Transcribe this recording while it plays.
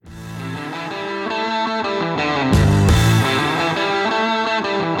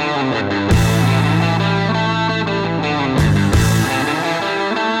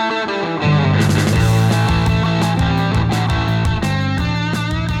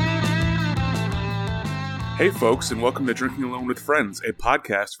Hey folks, and welcome to Drinking Alone with Friends, a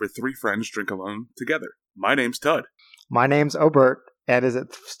podcast where three friends drink alone together. My name's Tud. My name's Obert, and is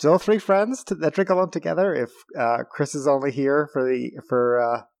it still three friends that drink alone together if Chris is only here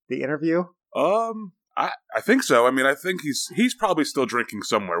for the interview? I think so. I mean, I think he's probably still drinking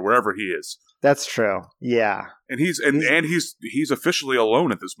somewhere, wherever he is. That's true. Yeah. And he's officially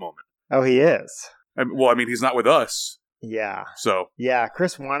alone at this moment. Oh, he is. I mean, he's not with us. Yeah. So. Yeah,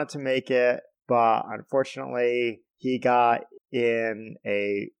 Chris wanted to make it, but unfortunately, he got in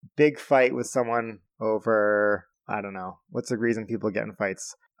a big fight with someone over, I don't know, what's the reason people get in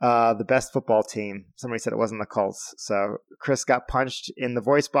fights? The best football team. Somebody said it wasn't the Colts. So Chris got punched in the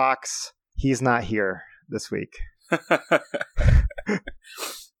voice box. He's not here this week.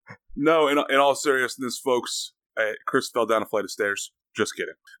 No, in all seriousness, folks, Chris fell down a flight of stairs. Just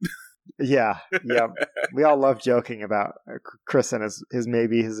kidding. Yeah. We all love joking about Chris and his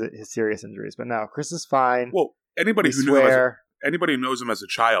serious injuries, but no, Chris is fine. Well, anybody who knows him as a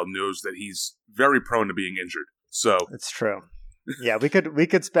child knows that he's very prone to being injured. So it's true. Yeah, we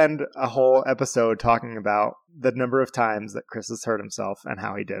could spend a whole episode talking about the number of times that Chris has hurt himself and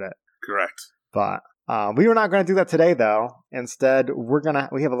how he did it. Correct. But we were not going to do that today, though. Instead,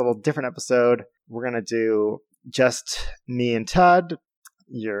 we have a little different episode. We're gonna do just me and Tud,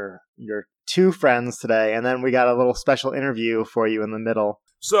 your two friends today, and then we got a little special interview for you in the middle.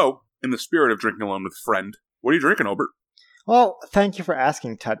 So, in the spirit of drinking alone with friend, what are you drinking, Obert? Well, thank you for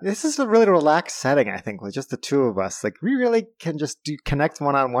asking, Tud. This is a really relaxed setting, I think, with just the two of us. Like, we really can just connect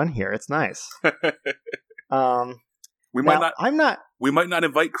one-on-one here. It's nice. We might not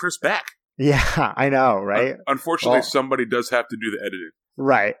invite Chris back. Yeah, I know, right? Unfortunately, somebody does have to do the editing.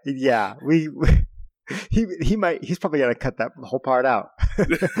 Right. Yeah. He's probably gonna cut that whole part out.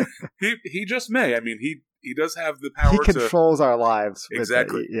 he just may. I mean, he does have the power. He controls our lives.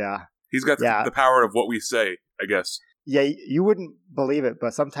 Exactly. Yeah. He's got the power of what we say, I guess. Yeah, you wouldn't believe it,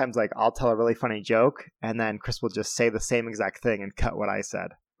 but sometimes like I'll tell a really funny joke, and then Chris will just say the same exact thing and cut what I said.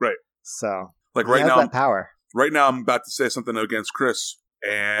 Right. So like right now, that power. Right now, I'm about to say something against Chris,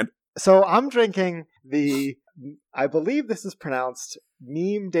 and so I'm drinking I believe this is pronounced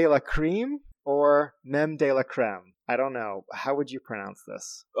Meme de la Creme or Meme de la Creme. I don't know. How would you pronounce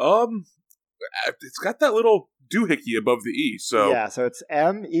this? It's got that little doohickey above the E, so... Yeah, so it's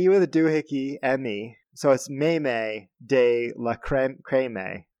M-E with a doohickey, M-E. So it's Meme de la Creme.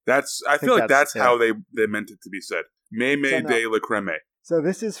 I feel like that's how they meant it to be said. Meme de la Creme. So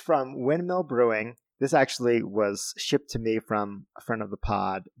this is from Windmill Brewing. This actually was shipped to me from a friend of the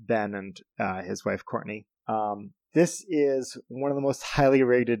pod, Ben, and his wife, Courtney. This is one of the most highly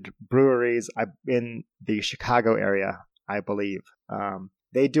rated breweries in the Chicago area, I believe.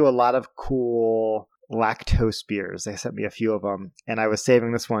 They do a lot of cool lactose beers. They sent me a few of them, and I was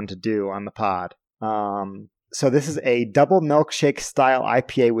saving this one to do on the pod. So this is a double milkshake style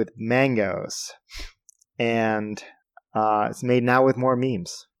IPA with mangoes, and it's made now with more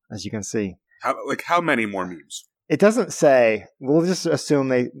memes, as you can see. How many more memes? It doesn't say. We'll just assume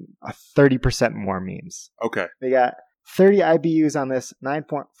they 30% more memes. Okay. They got 30 IBUs on this,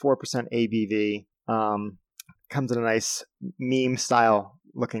 9.4% ABV. Comes in a nice meme style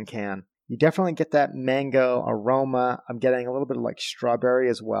looking can. You definitely get that mango aroma. I'm getting a little bit of like strawberry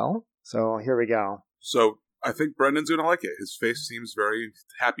as well. So here we go. So I think Brendan's going to like it. His face seems very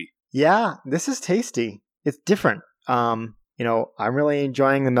happy. Yeah, this is tasty. It's different. I'm really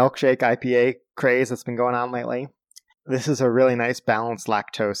enjoying the milkshake IPA craze that's been going on lately. This is a really nice balanced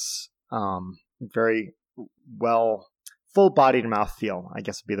lactose, very well, full-bodied mouthfeel, I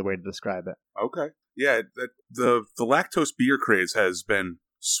guess would be the way to describe it. Okay. Yeah, the lactose beer craze has been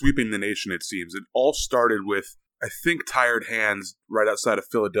sweeping the nation, it seems. It all started with, I think, Tired Hands right outside of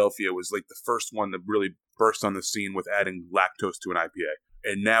Philadelphia was like the first one that really burst on the scene with adding lactose to an IPA.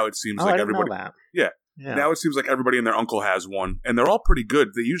 And now it seems like everybody... know that. Yeah. Now it seems like everybody and their uncle has one, and they're all pretty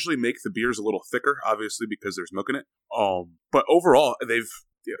good. They usually make the beers a little thicker, obviously, because there's milk in it. But overall,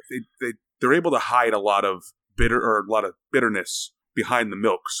 they're able to hide a lot of bitterness behind the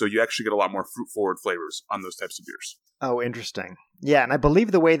milk, so you actually get a lot more fruit-forward flavors on those types of beers. Oh, interesting. Yeah, and I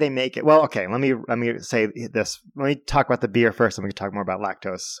believe the way they make it... Well, okay, let me say this. Let me talk about the beer first, and we can talk more about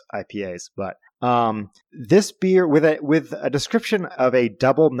lactose IPAs. But this beer, with a description of a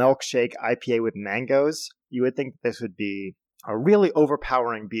double milkshake IPA with mangoes, you would think this would be a really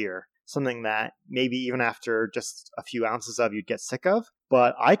overpowering beer, something that maybe even after just a few ounces of you'd get sick of.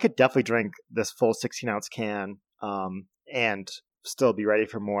 But I could definitely drink this full 16-ounce can and still be ready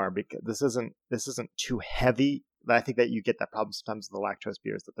for more, because this isn't too heavy. I think that you get that problem sometimes with the lactose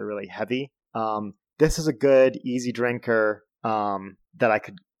beers, that they're really heavy. This is a good, easy drinker that I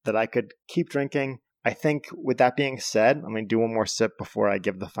could keep drinking. I think with that being said, I'm going to do one more sip before I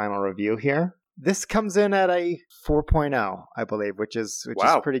give the final review here. This comes in at a 4.0, I believe, which is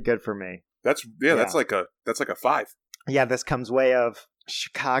pretty good for me. That's like a 5. Yeah, this comes way of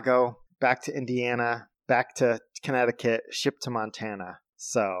Chicago, back to Indiana, back to Connecticut, shipped to Montana.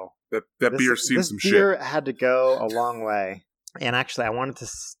 So that beer's seen some shit. This beer had to go a long way. And actually, I wanted to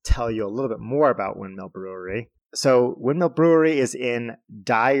tell you a little bit more about Windmill Brewery. So Windmill Brewery is in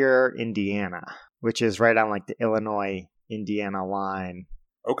Dyer, Indiana, which is right on like the Illinois-Indiana line.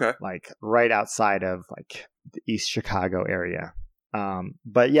 Okay. Like right outside of like the East Chicago area.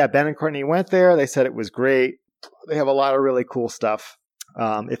 But yeah, Ben and Courtney went there. They said it was great. They have a lot of really cool stuff.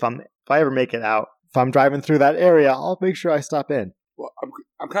 If I ever make it out, if I'm driving through that area, I'll make sure I stop in. Well,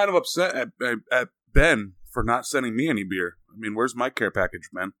 I'm kind of upset at Ben for not sending me any beer. I mean, where's my care package,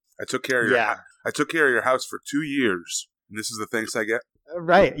 man? I took care of your house for 2 years, and this is the thanks I get.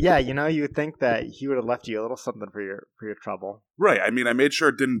 Right. Yeah. You would think that he would have left you a little something for your trouble. Right. I mean, I made sure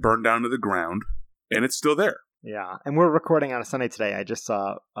it didn't burn down to the ground, and it's still there. Yeah. And we're recording on a Sunday today. I just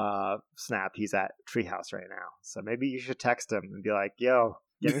saw Snap. He's at Treehouse right now. So maybe you should text him and be like, yo,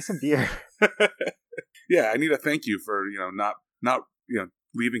 give me some beer. Yeah. I need a thank you for, not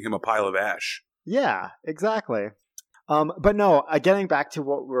leaving him a pile of ash. Yeah, exactly. But no, getting back to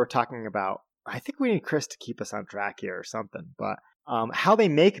what we were talking about, I think we need Chris to keep us on track here or something. But how they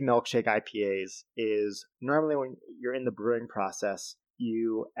make milkshake IPAs is normally when you're in the brewing process,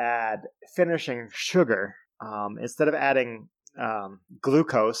 you add finishing sugar. Instead of adding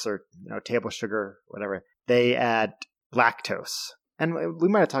glucose or table sugar, whatever, they add lactose. And we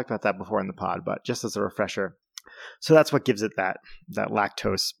might have talked about that before in the pod, but just as a refresher. So that's what gives it that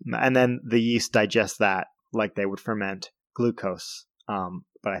lactose. And then the yeast digests that like they would ferment glucose.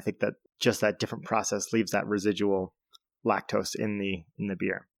 But I think that just that different process leaves that residual lactose in the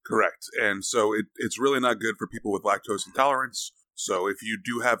beer. Correct. And so it's really not good for people with lactose intolerance. So if you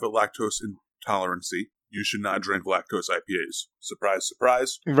do have a lactose intolerancy, you should not drink lactose IPAs. Surprise,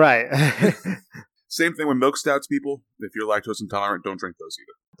 surprise. Right. Same thing with milk stouts, people. If you're lactose intolerant, don't drink those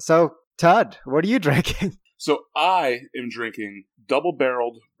either. So, Todd, what are you drinking? So I am drinking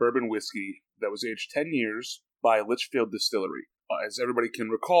double-barreled bourbon whiskey that was aged 10 years by Litchfield Distillery. As everybody can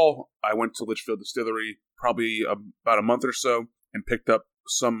recall, I went to Litchfield Distillery probably about a month or so and picked up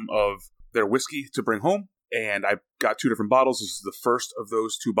some of their whiskey to bring home. And I got 2 different bottles. This is the first of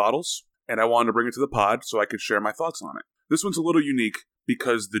those 2 bottles. And I wanted to bring it to the pod so I could share my thoughts on it. This one's a little unique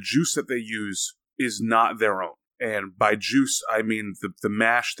because the juice that they use is not their own. And by juice, I mean the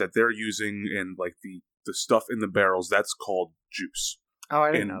mash that they're using and like the stuff in the barrels, that's called juice. Oh,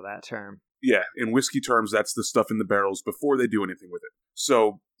 I didn't know that term. Yeah, in whiskey terms, that's the stuff in the barrels before they do anything with it.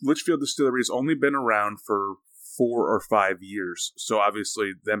 So Litchfield Distillery has only been around for 4 or 5 years. So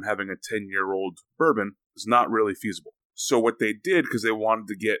obviously them having a 10-year-old bourbon is not really feasible. So what they did, because they wanted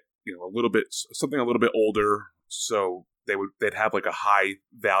to get something a little bit older, so they'd have like a high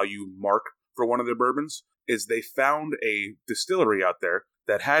value mark for one of their bourbons, is they found a distillery out there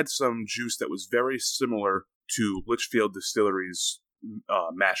that had some juice that was very similar to Litchfield Distillery's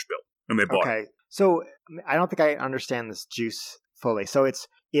mash bill, and they bought it. Okay, so I don't think I understand this juice fully. So it's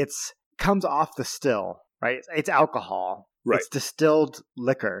comes off the still, right? It's alcohol. Right. It's distilled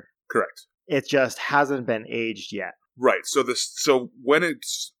liquor. Correct. It just hasn't been aged yet. Right.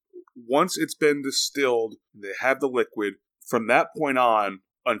 Once it's been distilled, they have the liquid. From that point on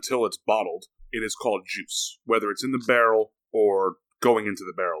until it's bottled, it is called juice. Whether it's in the barrel or going into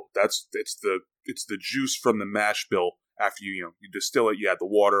the barrel, it's the juice from the mash bill. After you distill it, you add the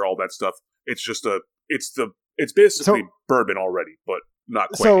water, all that stuff. It's basically bourbon already, but not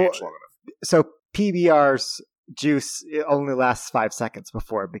quite aged long enough. So PBR's juice only lasts 5 seconds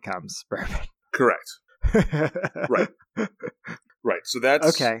before it becomes bourbon. Correct. Right. So that's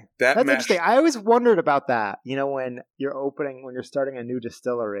okay. That's interesting. I always wondered about that. When you're starting a new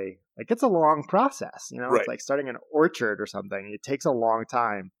distillery, like it's a long process. Right. It's like starting an orchard or something. It takes a long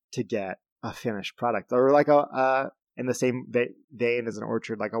time to get a finished product, or like in the same vein as an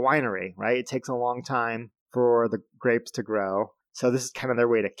orchard, like a winery, right? It takes a long time for the grapes to grow. So this is kind of their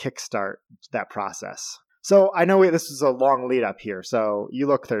way to kickstart that process. So I know this is a long lead up here. So you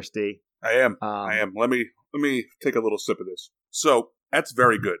look thirsty. I am. Let me take a little sip of this. So that's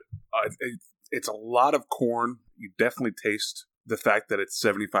very good. It's a lot of corn. You definitely taste the fact that it's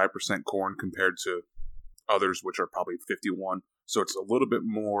 75% corn compared to others, which are probably 51. So it's a little bit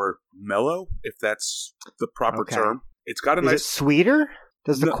more mellow, if that's the proper term. It's got a nice. Is it sweeter?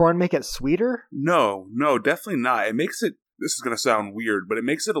 Does the corn make it sweeter? No, definitely not. It makes it. This is going to sound weird, but it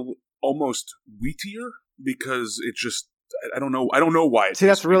makes it almost wheatier because it just I don't know. I don't know why. See,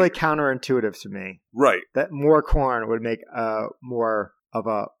 that's really counterintuitive to me. Right. That more corn would make more of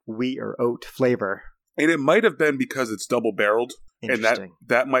a wheat or oat flavor. And it might have been because it's double barreled, and Interesting.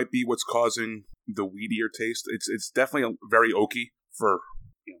 that might be what's causing the weedier taste. It's definitely very oaky for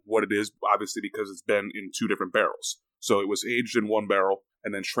what it is, obviously because it's been in 2 different barrels. So it was aged in one barrel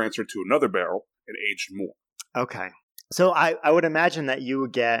and then transferred to another barrel and aged more. Okay. So I would imagine that you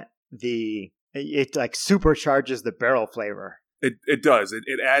would get it like supercharges the barrel flavor. It does. It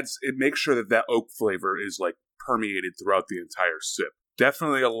adds. It makes sure that oak flavor is like permeated throughout the entire sip.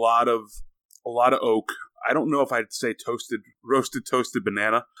 Definitely a lot of oak. I don't know if I'd say roasted toasted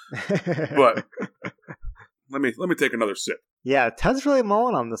banana, but let me take another sip. Yeah, Ted's really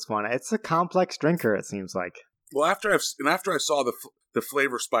mulling on this one. It's a complex drinker, it seems like. Well, after I saw the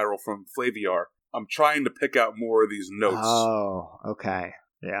flavor spiral from Flaviar, I'm trying to pick out more of these notes. Oh, okay.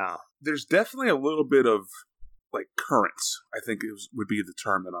 Yeah. There's definitely a little bit of like currants, I think would be the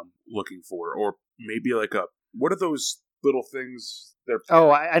term that I'm looking for. Or maybe like what are those little things?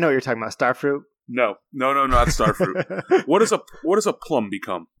 I know what you're talking about. Starfruit? No, not starfruit. What does a plum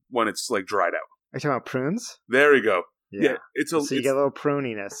become when it's like dried out? Are you talking about prunes? There you go. Yeah. So you get a little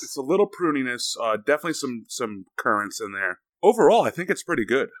pruniness. It's a little pruniness. Definitely some currants in there. Overall, I think it's pretty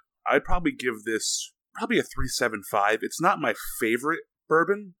good. I'd probably give this a 3.75. It's not my favorite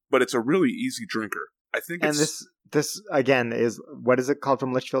bourbon, but it's a really easy drinker. I think. And this again is, what is it called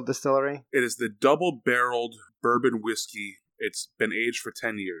from Litchfield Distillery? It is the double-barreled bourbon whiskey. It's been aged for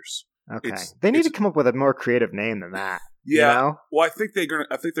 10 years. Okay, they need to come up with a more creative name than that. Yeah. You know? Well, I think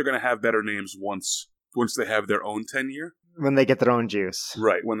they're gonna have better names once they have their own 10-year. When they get their own juice.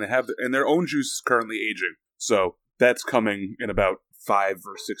 Right. When they have and their own juice is currently aging, so that's coming in about 5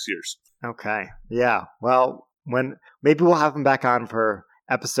 or 6 years. Okay. Yeah. Well, maybe we'll have them back on for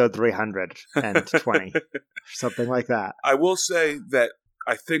episode 320, something like that. I will say that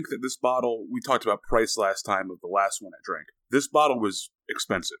I think that this bottle, we talked about price last time of the last one I drank. This bottle was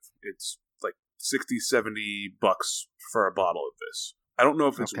expensive. It's like $60-$70 for a bottle of this. I don't know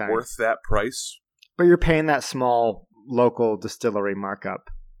if it's worth that price. But you're paying that small local distillery markup.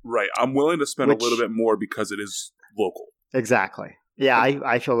 Right. I'm willing to spend a little bit more because it is local. Exactly. Yeah,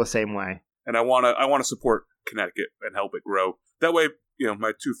 I feel the same way. And I want to support Connecticut and help it grow. That way,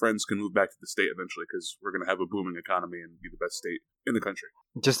 my 2 friends can move back to the state eventually because we're going to have a booming economy and be the best state in the country.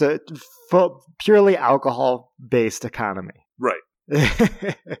 Just a purely alcohol-based economy. Right.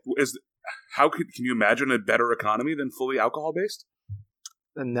 Can you imagine a better economy than fully alcohol-based?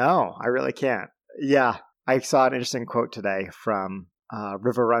 No, I really can't. Yeah, I saw an interesting quote today from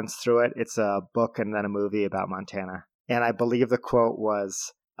River Runs Through It. It's a book and then a movie about Montana. And I believe the quote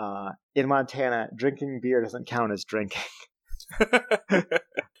was, in Montana, drinking beer doesn't count as drinking. I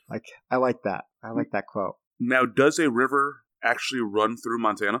like that. I like that quote. Now, does a river actually run through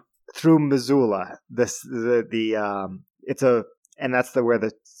Montana? Through Missoula. And that's where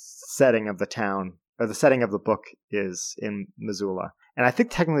the setting of the town, or the setting of the book is in Missoula. And I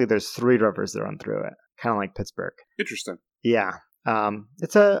think technically there's 3 rivers that run through it, kind of like Pittsburgh. Interesting. Yeah.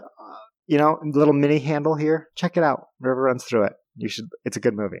 It's a little mini handle here. Check it out. River Runs Through It. It's a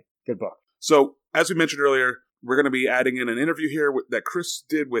good movie. Good book. So, as we mentioned earlier, we're going to be adding in an interview here that Chris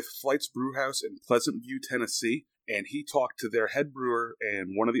did with Flights Brewhouse in Pleasant View, Tennessee, and he talked to their head brewer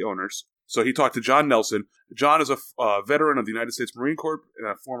and one of the owners. So he talked to John Nelson. John is a veteran of the United States Marine Corps and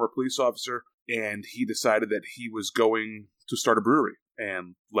a former police officer, and he decided that he was going to start a brewery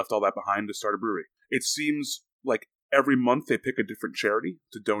and left all that behind to start a brewery. It seems like every month they pick a different charity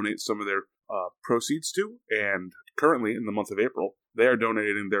to donate some of their proceeds to, and currently in the month of April, they are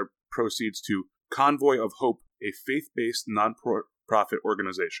donating their proceeds to Convoy of Hope, a faith-based non-profit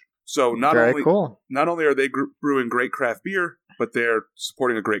organization. So not only are they brewing great craft beer, but they're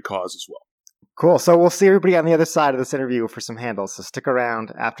supporting a great cause as well. Cool. So we'll see everybody on the other side of this interview for some handles. So stick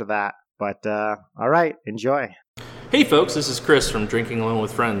around after that. But all right, enjoy. Hey folks, this is Chris from Drinking Alone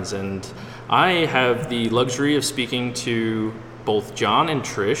with Friends, and I have the luxury of speaking to both John and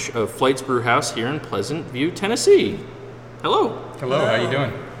Trish of Flights Brewhouse here in Pleasant View, Tennessee. Hello. Hello. How you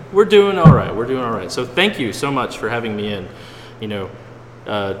doing? We're doing all right. So thank you so much for having me in.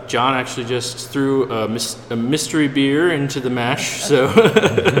 John actually just threw a mystery beer into the mash, so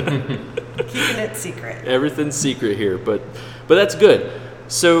keeping it secret. Everything's secret here, but that's good.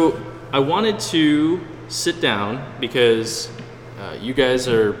 So I wanted to sit down because you guys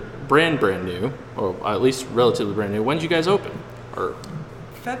are brand new, or at least relatively brand new. When did you guys open? Or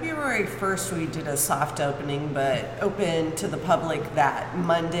February 1st, we did a soft opening, but open to the public that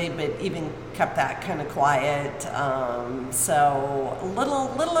Monday, but even kept that kind of quiet. So a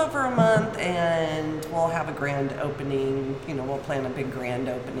little over a month, and we'll have a grand opening. We'll plan a big grand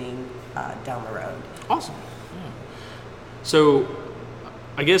opening down the road. Awesome. Yeah. So,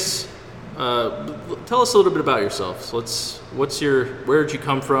 I guess tell us a little bit about yourself. So where did you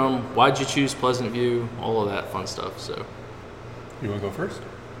come from? Why'd you choose Pleasant View? All of that fun stuff. So, you want to go first?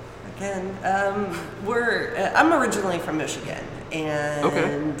 Again, I'm originally from Michigan,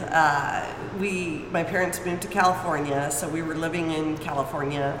 and my parents moved to California, so we were living in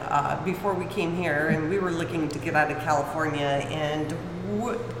California before we came here, and we were looking to get out of California and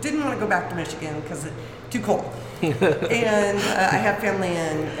didn't want to go back to Michigan because it's too cold. And I have family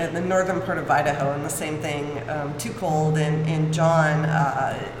in the northern part of Idaho, and the same thing, too cold. And John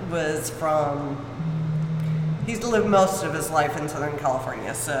was from. He's lived most of his life in Southern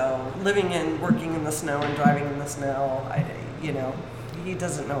California, so living and working in the snow and driving in the snow, he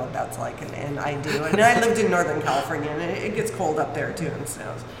doesn't know what that's like, and I do. And I lived in Northern California, and it gets cold up there too and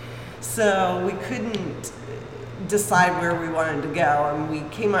snows. So we couldn't decide where we wanted to go, and we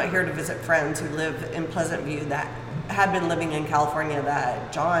came out here to visit friends who live in Pleasant View that had been living in California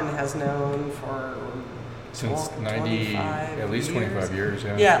that John has known for since 90, at least 25 years,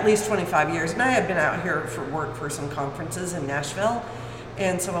 yeah. Yeah, at least 25 years. And I had been out here for work for some conferences in Nashville.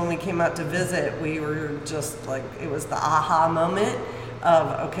 And so when we came out to visit, we were just like, it was the aha moment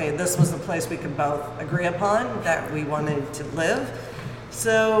of, okay, this was the place we could both agree upon that we wanted to live.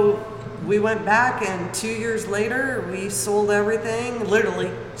 So we went back, and 2 years later, we sold everything, literally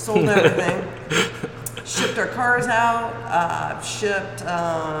sold everything, shipped our cars out, shipped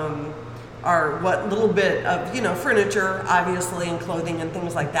our what little bit of furniture, obviously, and clothing and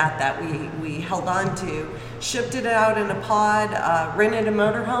things like that we held on to, shipped it out in a pod, rented a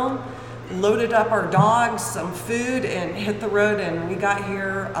motorhome, loaded up our dogs, some food, and hit the road. And we got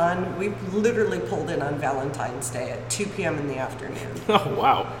here we literally pulled in on Valentine's Day at 2 p.m. in the afternoon. Oh,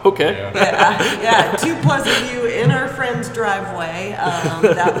 wow. Okay. Yeah, to Pleasant View in our friend's driveway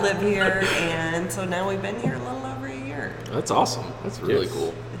that live here. And so now we've been here a little over a year. That's awesome. That's really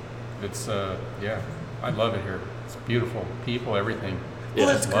cool. It's, I love it here. It's beautiful. People, everything. Well,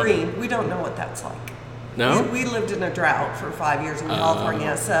 it's green. We don't know what that's like. No? We lived in a drought for 5 years in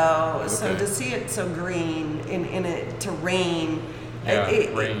California, so to see it so green in it to rain,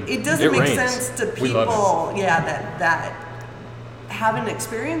 it doesn't make sense to people, that haven't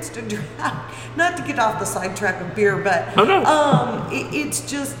experienced a drought. Not to get off the sidetrack of beer, but it's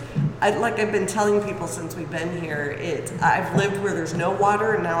just, like I've been telling people since we've been here, I've lived where there's no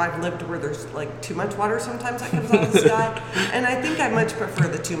water, and now I've lived where there's like too much water sometimes that comes out of the sky, and I think I much prefer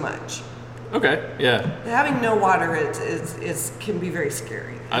the too much. Okay, yeah. Having no water can be very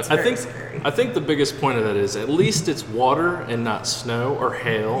scary. It's very scary. I think the biggest point of that is at least it's water and not snow or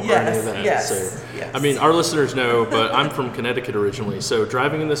hail or any of that. Yes. I mean, our listeners know, but I'm from Connecticut originally, so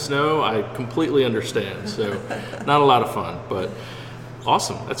driving in the snow, I completely understand. So not a lot of fun, but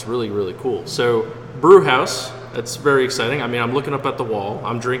awesome. That's really, really cool. So brew house, that's very exciting. I mean, I'm looking up at the wall.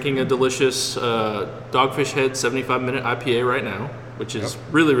 I'm drinking a delicious Dogfish Head 75-minute IPA right now, which is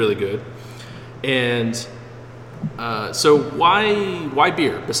really, really good. And so why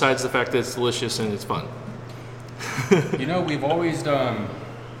beer, besides the fact that it's delicious and it's fun? We've always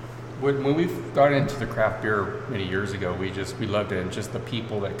when we got into the craft beer many years ago, we loved it, and just the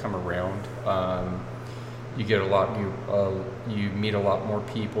people that come around. You get you meet a lot more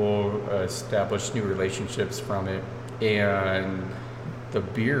people, establish new relationships from it, and the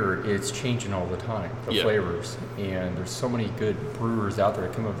beer, it's changing all the time, the flavors, and there's so many good brewers out there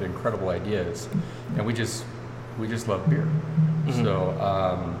that come up with incredible ideas, and we just love beer. Mm-hmm. So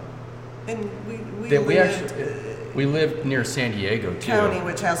and we lived near San Diego too, county,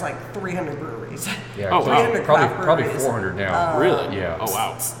 which has like 300 breweries. Yeah, 300 probably 400 now. Really? Yeah. Oh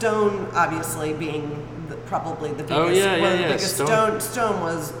wow. Stone, obviously, being probably the biggest. Oh yeah, one of the biggest. Stone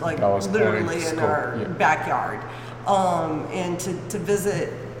was like literally in our backyard. And to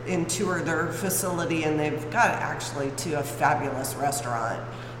visit and tour their facility, and they've got actually to a fabulous restaurant.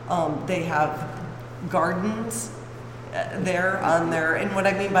 They have gardens there on there, and what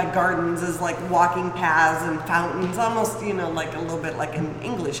I mean by gardens is like walking paths and fountains, almost like a little bit like in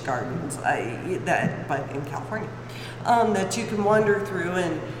English gardens, but in California, that you can wander through.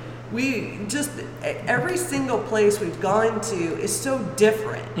 And we just, every single place we've gone to is so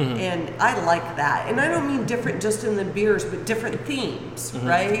different, and I like that. And I don't mean different just in the beers, but different themes,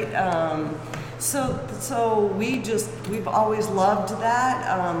 right? So we've always loved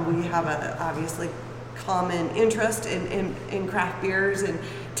that. We have obviously common interest in craft beers and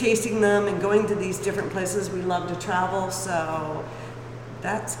tasting them and going to these different places. We love to travel, so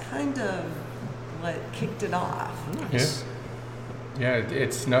that's kind of what kicked it off. Nice. Yeah,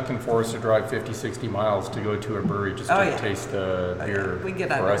 it's nothing for us to drive 50, 60 miles to go to a brewery just to taste the beer. We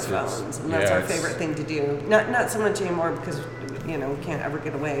get on our phones, and that's our favorite thing to do. Not so much anymore because we can't ever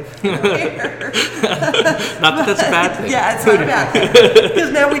get away from beer. Not that that's a bad thing. Yeah, it's not a bad thing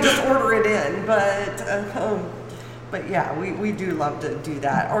because now we just order it in. But yeah, we do love to do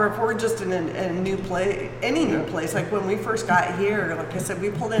that. Or if we're just in a new place, any new place, like when we first got here, like I said,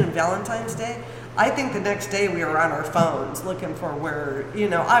 we pulled in on Valentine's Day. I think the next day we were on our phones looking for where,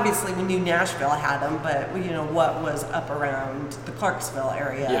 obviously we knew Nashville had them, but what was up around the Clarksville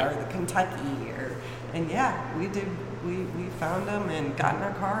area or the Kentucky we did. We found them and got in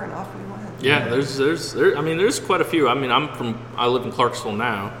our car and off we went. Yeah, there's quite a few. I mean, I live in Clarksville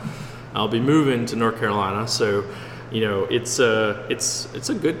now. I'll be moving to North Carolina, so it's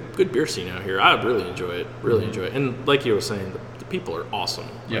a good beer scene out here. I really enjoy it. Enjoy it. And like you were saying, the people are awesome.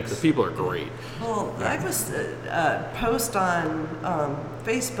 Yes. Like, the people are great. Well, I was post on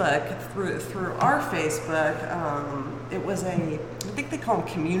Facebook through our Facebook. It was I think they call them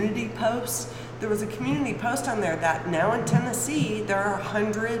community posts. There was a community post on there that now in Tennessee there are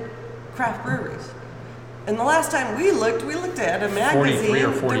 100 craft breweries. And the last time we looked at a magazine. 43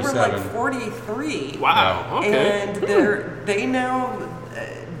 or 47. There were like 43. Wow. Okay. And they now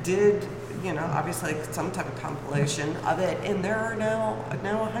did, obviously some type of compilation of it, and there are now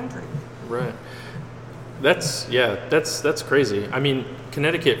 100. Right. That's crazy. I mean,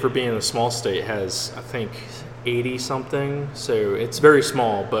 Connecticut, for being a small state, has, I think, 80 something. So it's very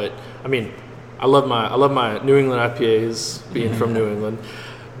small, but I mean, I love my New England IPAs, being from New England.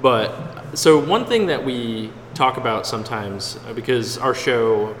 But so one thing that we talk about sometimes, because our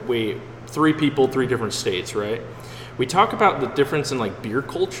show, three people, 3 different states, right? We talk about the difference in like beer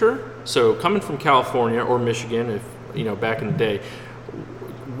culture. So coming from California or Michigan, if back in the day,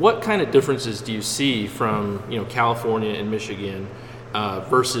 what kind of differences do you see from California and Michigan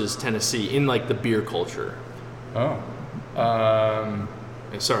versus Tennessee in like the beer culture?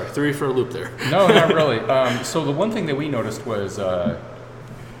 Sorry, threw you for a loop there. No, not really. So the one thing that we noticed was the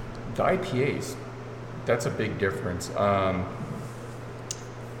IPAs. That's a big difference.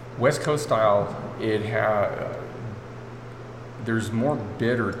 West Coast style, there's more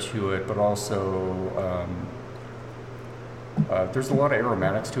bitter to it, but also there's a lot of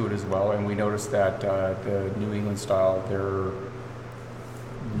aromatics to it as well. And we noticed that the New England style, they're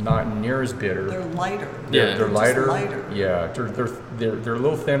not near as bitter. They're lighter. They're lighter. Lighter. Yeah, they're a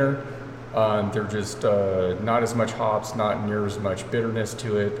little thinner. They're just not as much hops, not near as much bitterness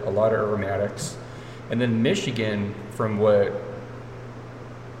to it. A lot of aromatics. And then Michigan, from what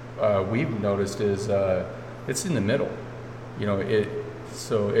we've noticed, is it's in the middle.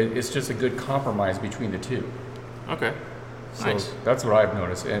 It's just a good compromise between the two. Okay. Nice. So that's what I've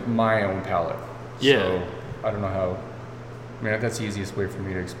noticed in my own palate. Yeah. So I don't know how. I mean, that's the easiest way for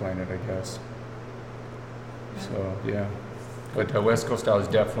me to explain it, I guess. So yeah, but West Coast style is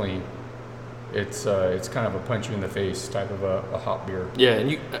definitely it's kind of a punch you in the face type of a hop beer. Yeah,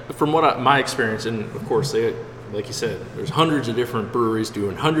 and from my experience, and of course they, like you said, there's hundreds of different breweries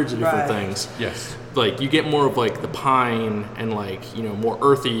doing hundreds of different things. Yes. Like you get more of like the pine and like more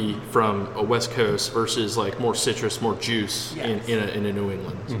earthy from a West Coast versus like more citrus, more juice in a New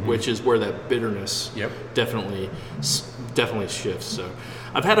England, which is where that bitterness definitely shifts. So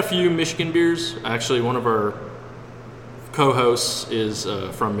I've had a few Michigan beers. Actually, one of our co-hosts is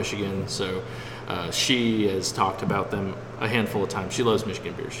from Michigan, so she has talked about them a handful of times. She loves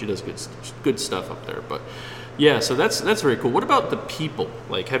Michigan beers. She does good stuff up there. But yeah, so that's very cool. What about the people?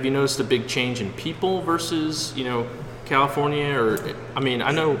 Like, have you noticed a big change in people versus California? Or I mean,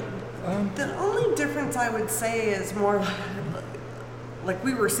 I know the only difference I would say is more like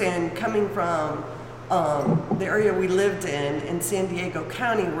we were saying, coming from the area we lived in San Diego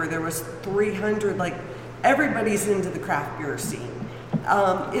County, where there was 300, like everybody's into the craft beer scene.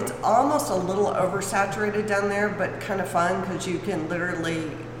 It's almost a little oversaturated down there, but kind of fun because you can literally,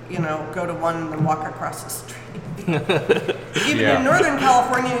 go to one and then walk across the street. Even in Northern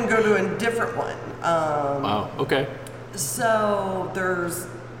California, you can go to a different one. Wow. Okay. So there's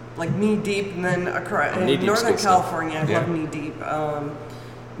like Knee Deep, and then in Northern California, I love Knee Deep.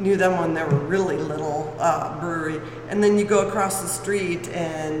 Knew them when they were really little brewery, and then you go across the street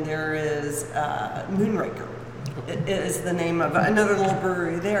and there is Moonraker. It is the name of another little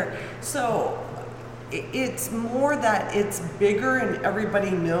brewery there. So it's more that it's bigger and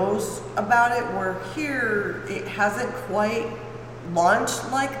everybody knows about it, where here it hasn't quite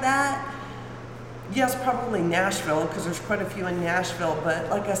launched like that. yes, probably Nashville, because there's quite a few in Nashville. But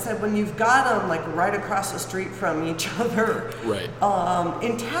like I said, when you've got them like right across the street from each other, right?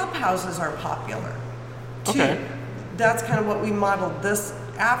 And tap houses are popular too. Okay. That's kind of what we modeled this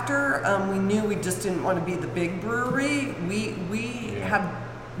after. We knew we just didn't want to be the big brewery. We had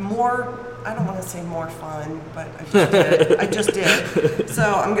more. I don't want to say more fun, but I just did. So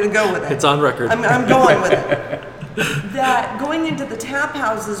I'm going to go with it. It's on record. I'm going with it. That going into the tap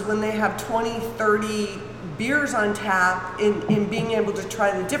houses when they have 20, 30 beers on tap and being able to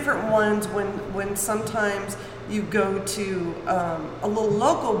try the different ones when sometimes you go to a little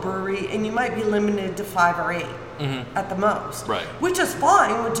local brewery and you might be limited to 5 or 8 at the most. Right. Which is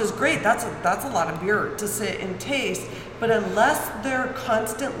fine, which is great. That's a lot of beer to sit and taste. But unless they're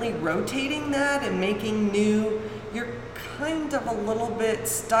constantly rotating that and making new, you're kind of a little bit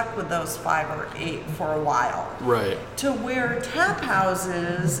stuck with those 5 or 8 for a while. Right. To where tap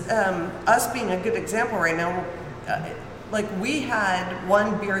houses, us being a good example right now, like we had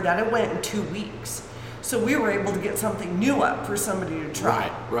one beer that it went in 2 weeks. So we were able to get something new up for somebody to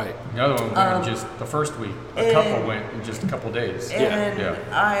try. Right. The other one went in just the first week. A couple went in just a couple days. And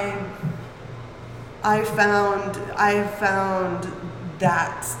I found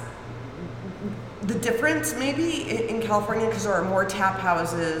that the difference maybe in California, because there are more tap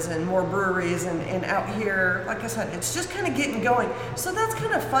houses and more breweries, and out here, like I said, it's just kind of getting going. So that's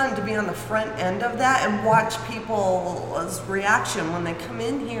kind of fun to be on the front end of that and watch people's reaction when they come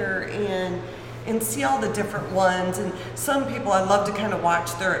in here and see all the different ones. And some people, I love to kind of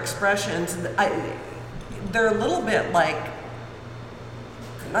watch their expressions. They're a little bit like,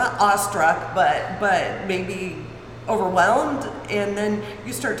 not awestruck, but maybe overwhelmed. And then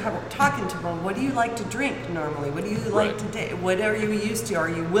you start talking to them. What do you like to drink normally? What do you like to do? What are you used to? Are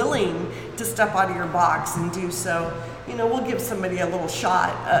you willing to step out of your box and do so? You know, we'll give somebody a little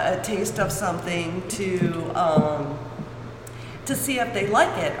shot, a taste of something to see if they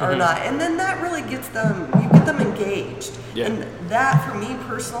like it or not. And then that really gets them, you get them engaged. Yeah. And that for me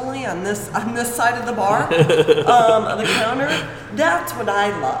personally, on this side of the bar, of the counter, that's what I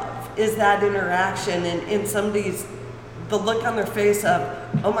love, is that interaction and somebody's, the look on their face of,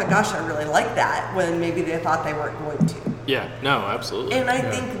 oh my gosh, I really like that, when maybe they thought they weren't going to. Yeah, no, absolutely. And I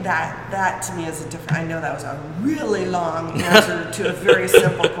think that to me is a different, I know that was a really long answer to a very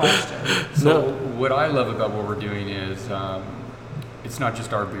simple question. So what I love about what we're doing is, it's not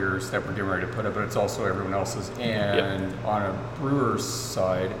just our beers that we're getting ready to put up, but it's also everyone else's. And on a brewer's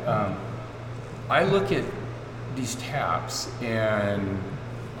side, I look at these taps and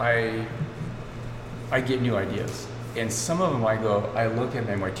I get new ideas. And some of them I look at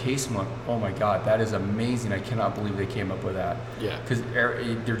them, I taste them, like, oh my God, that is amazing. I cannot believe they came up with that. Yeah. Because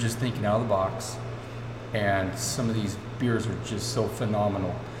they're just thinking out of the box. And some of these beers are just so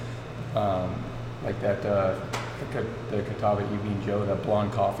phenomenal. Like that, the Catawba Evening Joe, that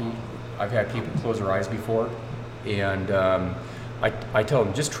blonde coffee. I've had people close their eyes before, and I tell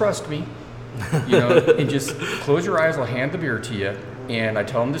them, just trust me, you know, and just close your eyes. I'll hand the beer to you, and I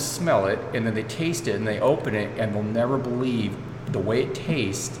tell them to smell it, and then they taste it, and they open it, and they'll never believe the way it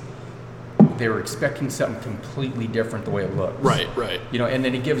tastes. They were expecting something completely different the way it looks. Right. You know, and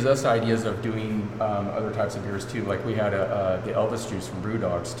then it gives us ideas of doing other types of beers too. Like we had the Elvis juice from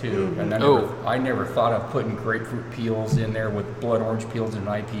Brewdogs too, and I never thought of putting grapefruit peels in there with blood orange peels in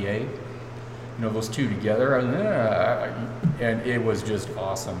an IPA. You know, those two together, and it was just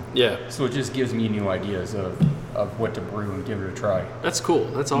awesome. Yeah. So it just gives me new ideas of what to brew and give it a try. That's cool.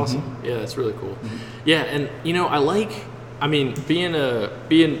 That's awesome. Mm-hmm. Yeah, that's really cool. Mm-hmm. Yeah, and you know,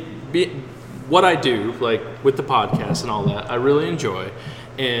 being what I do, like with the podcast and all that, I really enjoy,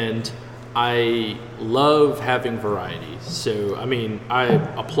 and I love having variety. So, I mean, I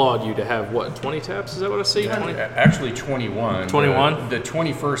applaud you to have, 20 taps? Is that what I see? 20? Actually, 21. 21? The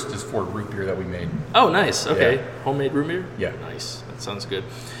 21st is for root beer that we made. Oh, nice. Okay. Yeah. Homemade root beer? Yeah. Nice. That sounds good.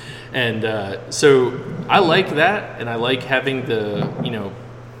 And so I like that, and I like having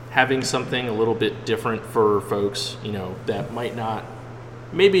having something a little bit different for folks, you know, that might not,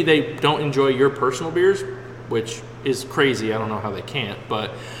 maybe they don't enjoy your personal beers, which is crazy. I don't know how they can't,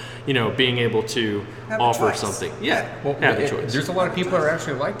 but you know, being able to offer something. Yeah, well, have a choice. There's a lot of people that are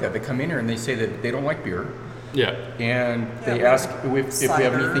actually like that. They come in here and they say that they don't like beer. Yeah. And they ask if we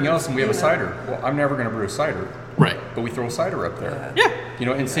have anything else, and we have a cider. Well, I'm never going to brew a cider. Right. But we throw a cider up there. Yeah. You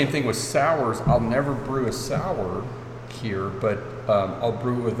know, and same thing with sours. I'll never brew a sour here, but I'll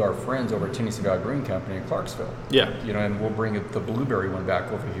brew with our friends over at Tennessee Valley Brewing Company in Clarksville. Yeah. You know, and we'll bring the blueberry one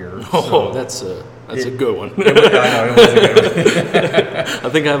back over here. Oh, so that's a good one. I know, it was a good one. I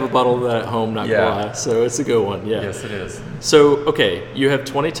think I have a bottle of that at home, not gonna lie. So it's a good one, yeah. Yes, it is. So, okay, you have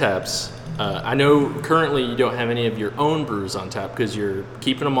 20 taps. I know currently you don't have any of your own brews on tap because you're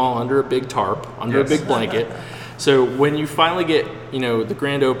keeping them all under a big tarp, under a big blanket. So when you finally get, the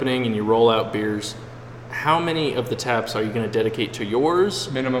grand opening and you roll out beers, how many of the taps are you going to dedicate to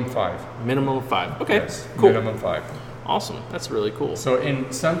yours? Minimum 5. Minimum of 5. Okay, Yes, cool. minimum 5. Awesome. That's really cool. So,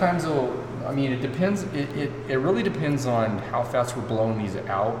 and sometimes it depends. It really depends on how fast we're blowing these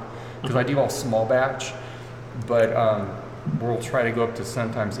out. Because I do all small batch, but we'll try to go up to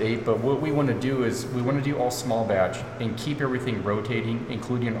sometimes 8. But what we want to do is we want to do all small batch and keep everything rotating,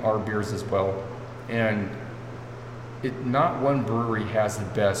 including our beers as well. And not one brewery has the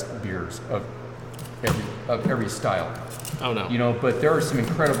best beers of every style. Oh no. But there are some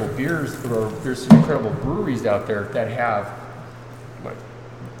incredible beers, or there's some incredible breweries out there that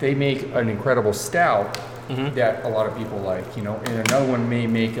they make an incredible stout that a lot of people like, and another one may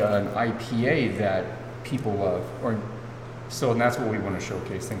make an IPA that people love, and that's what we want to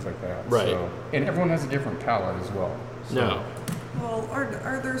showcase, things like that. Right. So, and everyone has a different palate as well. So. No. Well,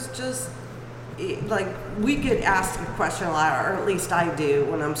 are there's just like we get asked a question a lot, or at least I do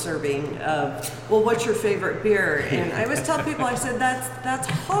when I'm serving. Well, what's your favorite beer? And I always tell people, I said that's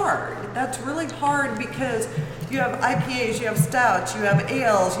hard. That's really hard because you have IPAs, you have stouts, you have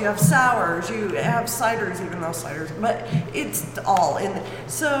ales, you have sours, you have ciders, even though ciders, but it's all in.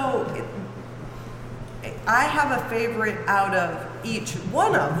 So I have a favorite out of each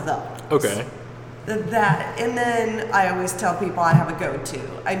one of them. Okay. That, and then I always tell people I have a go-to.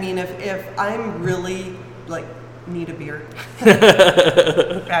 I mean, if I'm really need a beer,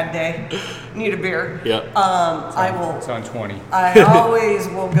 bad day, need a beer. Yep. I will. It's on 20. I always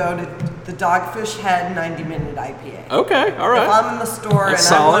will go to the Dogfish Head 90-minute IPA. Okay. All right. If I'm in the store That's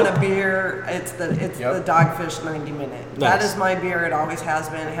and solid. I want a beer, it's the Dogfish 90-minute. Nice. That is my beer. It always has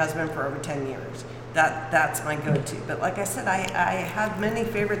been. It has been for over 10 years. That's my go-to. But like I said, I have many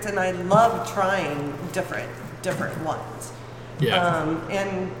favorites, and I love trying different ones. Yeah.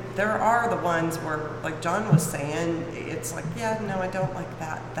 And there are the ones where, like John was saying, it's like, no, I don't like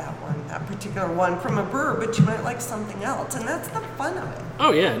that one, that particular one from a brewer, but you might like something else, and that's the fun of it.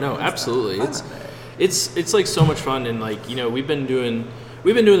 Oh yeah, no, absolutely. It's like so much fun, and we've been doing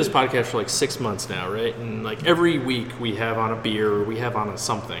this podcast for 6 months now, right? And every week we have on a beer, or we have on a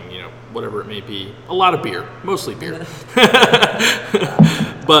something, whatever it may be. A lot of beer, mostly beer.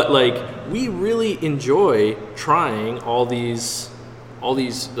 But we really enjoy trying all these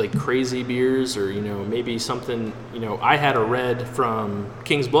crazy beers, or maybe something. I had a red from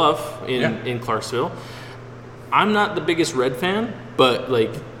Kings Bluff in Clarksville. I'm not the biggest red fan, but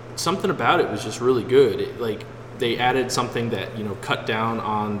something about it was just really good. They added something that cut down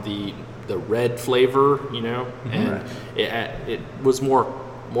on the red flavor, and it was more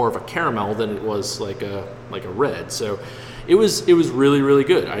of a caramel than it was like a red. So it was really, really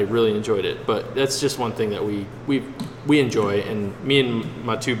good. I really enjoyed it. But that's just one thing that we enjoy, and me and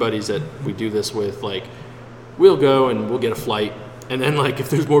my two buddies that we do this with, we'll go and we'll get a flight, and then if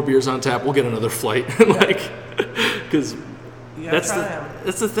there's more beers on tap, we'll get another flight, because that's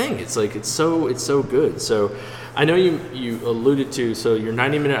the thing. It's it's so good. So I know you alluded to, so your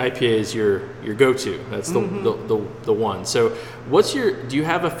 90-minute IPA is your go-to. That's the one. So do you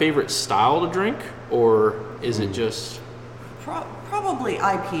have a favorite style to drink, or is it just probably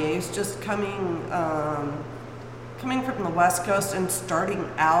IPAs? Just coming from the West Coast and starting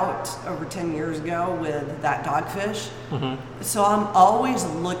out over 10 years ago with that Dogfish. Mm-hmm. So I'm always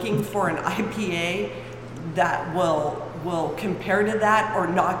looking for an IPA that will compare to that or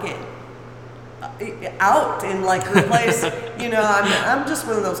knock it out and replace. I'm just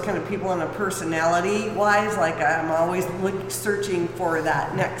one of those kind of people on a personality wise. I'm always searching for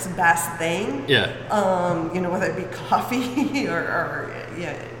that next best thing. Yeah. Whether it be coffee or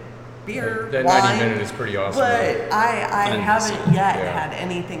beer, that wine. 90-minute is pretty awesome. But I haven't yet had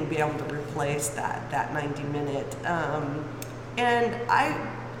anything be able to replace that 90-minute. And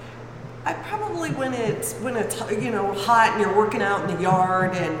I probably when it's hot and you're working out in the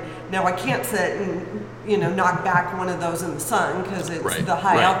yard, and now I can't sit and knock back one of those in the sun because it's the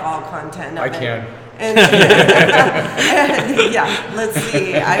high alcohol content of I it. can. And, let's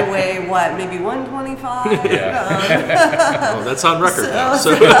see. I weigh maybe 125. Yeah. That's on record now.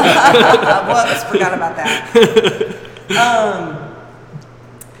 So. Whoops, forgot about that.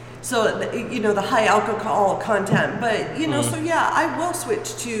 So the high alcohol content, but so I will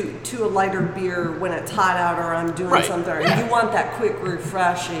switch to a lighter beer when it's hot out or I'm doing something. And you want that quick,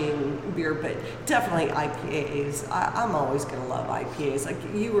 refreshing beer, but definitely IPAs. I'm always gonna love IPAs.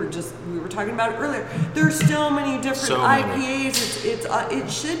 We were talking about it earlier. There's so many different IPAs. It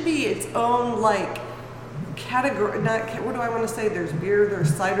should be its own category. What do I want to say? There's beer,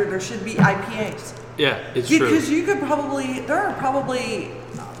 there's cider, there should be IPAs. Yeah, it's true. Because there are probably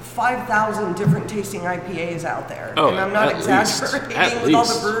 5,000 different tasting IPAs out there. Oh, and I'm not exaggerating with all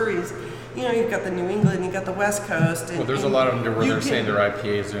the least. breweries. You've got the New England, you've got the West Coast. And, there's a lot of them where they're saying they're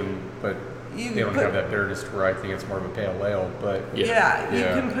IPAs, but they don't have that bitterness to where I think it's more of a pale ale. But you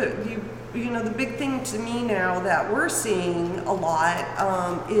can put, the big thing to me now that we're seeing a lot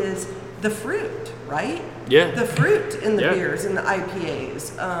is the fruit, right? Yeah. The fruit in the beers and the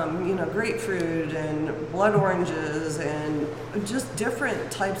IPAs. Grapefruit and blood oranges and just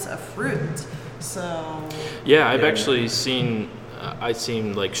different types of fruit. So. Yeah, I've actually seen. I've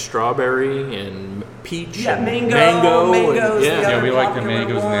seen like strawberry and peach and mango. Yeah, we like the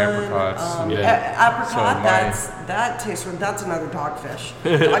mangoes and the apricots. Apricot, that tastes. That's another Dogfish.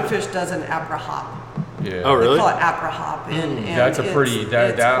 Dogfish does an aprihop. Yeah. Oh, really? They call it aprihop. And that's a pretty.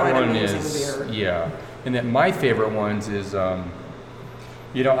 That one is. Beer. Yeah, and then my favorite ones is. I'm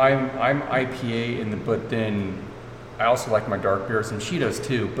IPA but then I also like my dark beers, and she does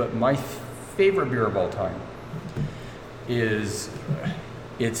too. But my favorite beer of all time it's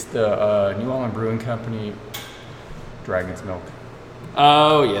the New Holland Brewing Company Dragon's Milk.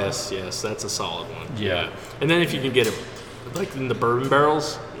 Oh yes, that's a solid one. Yeah. And then if you can get it like in the bourbon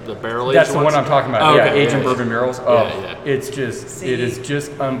barrels, the barrel aged That's the ones. one I'm talking about. Aged in bourbon barrels. Oh, It is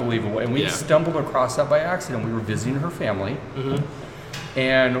just unbelievable. And we stumbled across that by accident. We were visiting her family,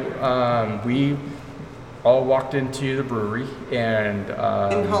 and we all walked into the brewery and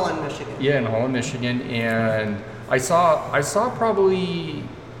in Holland, Michigan. Yeah, in Holland, Michigan, and I saw probably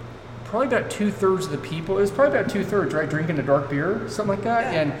about 2/3 of the people. It was probably about 2/3, right, drinking a dark beer, something like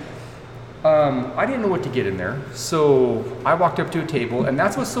that. Yeah. And I didn't know what to get in there, so I walked up to a table, and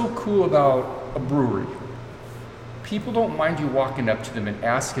that's what's so cool about a brewery. People don't mind you walking up to them and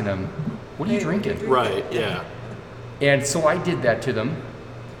asking them, "What are you drinking?" Right. Yeah. And so I did that to them.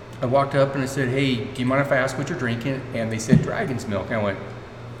 I walked up and I said, "Hey, do you mind if I ask what you're drinking?" And they said, "Dragon's Milk." And I went,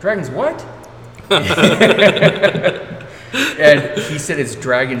 "Dragon's what?" And he said, "It's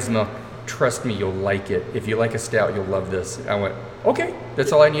Dragon's Milk. Trust me, you'll like it. If you like a stout, you'll love this." I went, "Okay,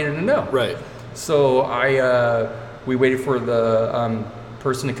 that's all I needed to know." Right. So we waited for the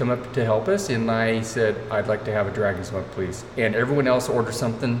person to come up to help us, and I said, "I'd like to have a Dragon's Milk, please." And everyone else ordered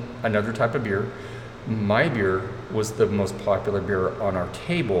another type of beer. My beer was the most popular beer on our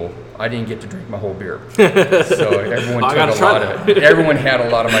table. I didn't get to drink my whole beer, so everyone took a lot of it. Everyone had a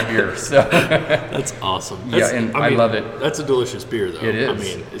lot of my beer. So that's awesome. I love it. That's a delicious beer, though. It is. I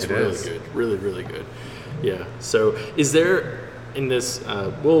mean, it's really good, really, really good. Yeah. So, is there in this?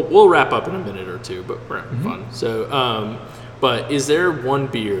 We'll wrap up in a minute or two, but we're having fun. So, but is there one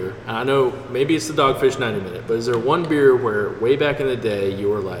beer? I know maybe it's the Dogfish 90 Minute, but is there one beer where way back in the day you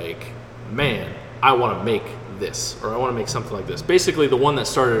were like, man, I want to make this, or I want to make something like this. Basically, the one that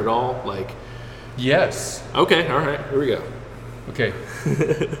started it all, like. Yes. Okay. All right. Here we go. Okay.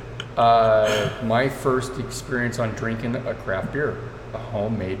 My first experience on drinking a craft beer, a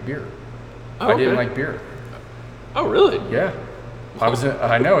homemade beer. Oh, I didn't like beer. Oh, really? Yeah.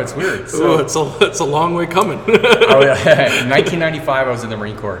 I know, it's weird. So, it's a long way coming. In 1995, I was in the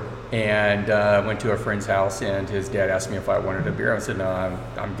Marine Corps, and went to a friend's house, and his dad asked me if I wanted a beer. I said, "No,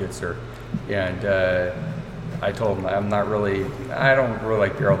 I'm good, sir." And I told him I don't really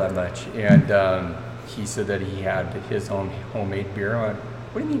like beer all that much. And he said that he had his own homemade beer. I went,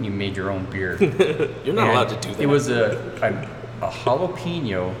 "What do you mean you made your own beer?" You're not allowed to do that. It was a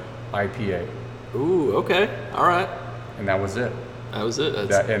jalapeno IPA. Ooh, okay, all right. And that was it. That was it.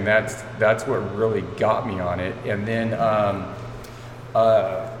 That's what really got me on it. And then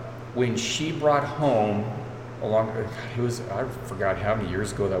when she brought home I forgot how many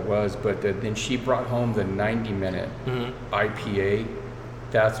years ago that was, but then she brought home the 90 Minute IPA.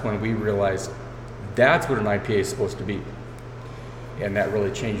 That's when we realized that's what an IPA is supposed to be, and that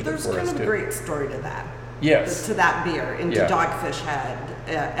really changed it for us. There's kind of a great story to that. Yes. To that beer, and to Dogfish Head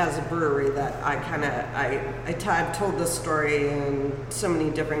as a brewery that I've told this story in so many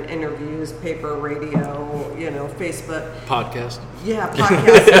different interviews, paper, radio, Facebook. Podcast. Yeah,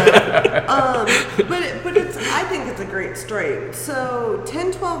 podcast. But I think it's a great story. So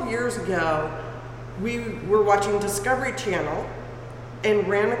 10, 12 years ago, we were watching Discovery Channel and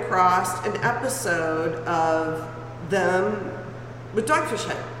ran across an episode of them with Dogfish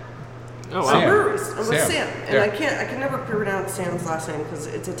Head. Oh, wow. Breweries. With Sam. And Yeah. I can never pronounce Sam's last name because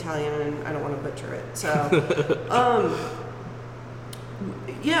it's Italian and I don't want to butcher it. So,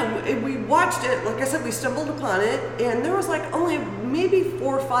 we watched it. Like I said, we stumbled upon it, and there was like only maybe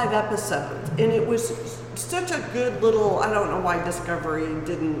 4 or 5 episodes, and it was such a good little. I don't know why Discovery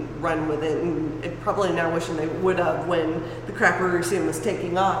didn't run with it, and it probably now wishing they would have when the Craft Brewery scene was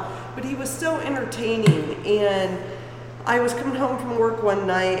taking off. But he was so entertaining, and I was coming home from work one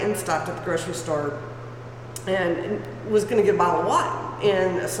night and stopped at the grocery store, and was going to get a bottle of wine,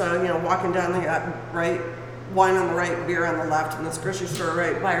 and so walking down the right. Wine on the right, beer on the left, in this grocery store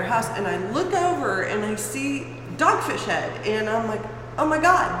right by our house, and I look over and I see Dogfish Head, and I'm like, oh my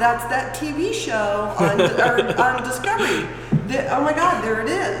God, that's that TV show on Discovery. Oh my God, there it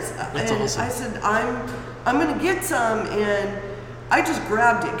is. That's and awesome. I said, I'm gonna get some, and I just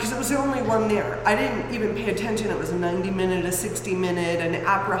grabbed it because it was the only one there. I didn't even pay attention. It was a 90-minute, a 60-minute, an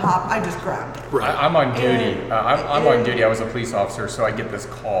Apra Hop. I just grabbed it. Right. I'm on duty. I'm on duty. I was a police officer, so I get this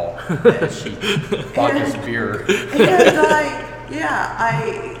call that she bought this beer.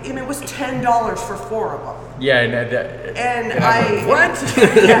 And it was $10 for 4 of them. Yeah, And I'm like, what?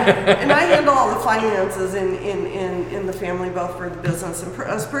 Yeah, and I handle all the finances in the family, both for the business and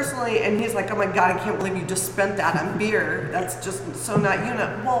us personally. And he's like, "Oh my God, I can't believe you just spent that on beer. That's just so not you."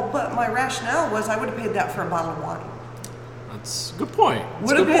 Well, but my rationale was I would have paid that for a bottle of wine. That's a good point.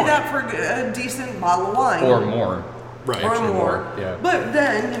 Would have paid that for a decent bottle of wine. Or more. Right. Or Actually more. Yeah. But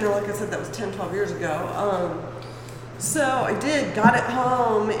then, like I said, that was 10, 12 years ago. So I got it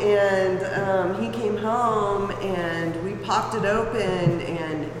home, and he came home, and we popped it open,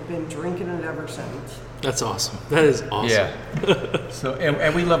 and been drinking it ever since. That's awesome. That is awesome. Yeah. So,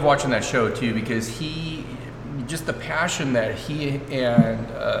 and we love watching that show too, because just the passion that he and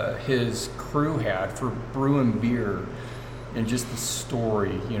his crew had for brewing beer, and just the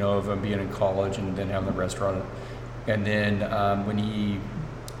story, of him being in college and then having the restaurant, and then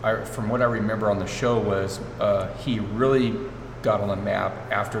from what I remember on the show was he really got on the map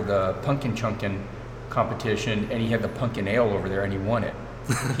after the Pumpkin Chunkin competition, and he had the pumpkin ale over there, and he won it.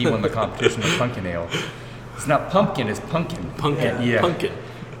 He won the competition with pumpkin ale. It's not pumpkin, it's pumpkin. Pumpkin. Yeah. Pumpkin.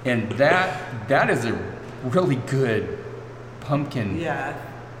 And that is a really good pumpkin. Yeah.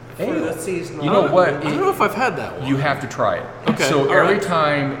 For ale. the seasonal. You know what? I don't know if I've had that one. You have to try it. Okay, So all every right.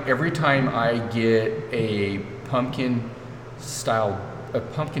 time I get a pumpkin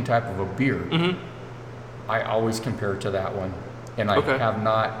type of a beer, I always compare it to that one, and I have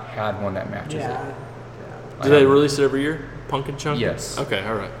not had one that matches it. Do they release it every year? Pumpkin Chunkin? Yes. Okay,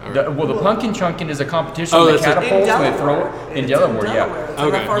 all right. The Pumpkin Chunkin is a competition Oh, that that's catapults in and they Delaware. throw in It's Delaware. in Yeah. Delaware. It's Okay.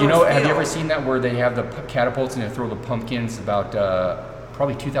 on a farmer's Have you field. ever seen that where they have the catapults and they throw the pumpkins about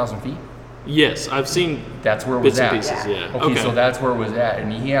probably 2,000 feet? Yes, I've seen That's where it was bits and at. pieces, yeah. Okay, so that's where it was at,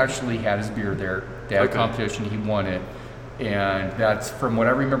 and he actually had his beer there. They had a competition, he won it, and that's, from what I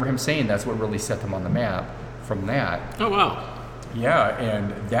remember him saying, that's what really set them on the map. From that, Oh, wow. yeah,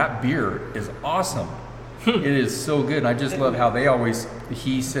 and that beer is awesome. It is so good, and I just love how they always.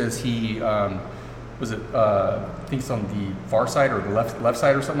 He says he thinks on the far side or the left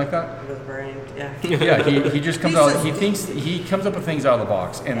side or something like that. With the brain, yeah. Yeah, he just comes He out. says- He comes up with things out of the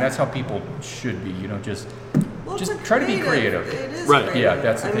box, and that's how people should be. Just Well, just it's try to be creative. creative. It is Right. creative. Yeah,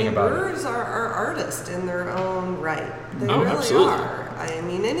 that's the thing about it. Brewers are artists in their own right. They Oh, really absolutely. are. I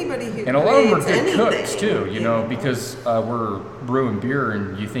mean, anybody who And a lot of them are creates good anything, cooks too, because we're brewing beer,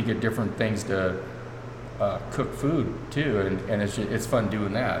 and you think of different things to cook food too, and it's fun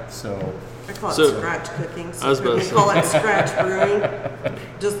doing that. So I call it So- scratch cooking. I was Some about to people call say. it scratch brewing.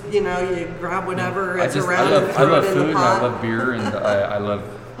 Just you grab whatever is around and I throw love it in food, the and I pot. love beer, and I love.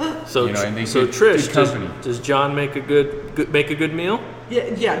 So, and they so get Trish, good company. does John make a good meal?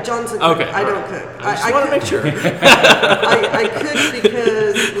 Yeah, John's a cook. Okay, I don't alright. cook. I just want to make sure. I cook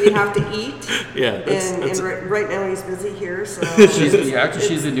because we have to eat. Yeah, And right now he's busy here, so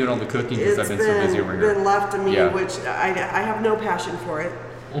She's been doing all the cooking because I've been so busy over here. been left to me, Yeah. which I have no passion for it.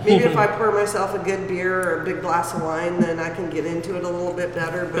 Maybe if I pour myself a good beer or a big glass of wine, then I can get into it a little bit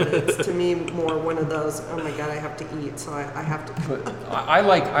better. But it's to me more one of those. Oh my God, I have to eat, so I have to. But I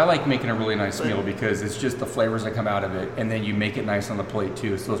like making a really nice meal because it's just the flavors that come out of it, and then you make it nice on the plate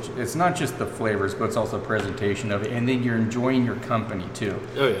too. So it's not just the flavors, but it's also the presentation of it, and then you're enjoying your company too.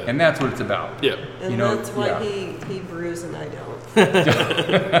 Oh, yeah. And that's what it's about. Yeah. And that's why he brews and I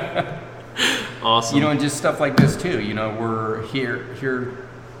don't. Awesome. And just stuff like this too. We're here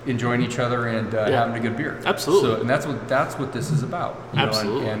enjoying each other and having a good beer. Absolutely. So, and that's what this is about.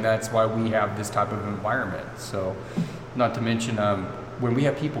 Absolutely. And that's why we have this type of environment. So, not to mention when we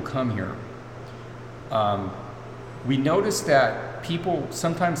have people come here, we notice that people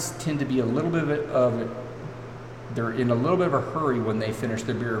sometimes tend to be they're in a little bit of a hurry when they finish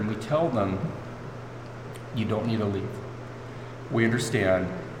their beer, and we tell them, you don't need to leave. We understand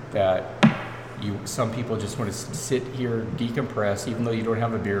that Some people just want to sit here, decompress, even though you don't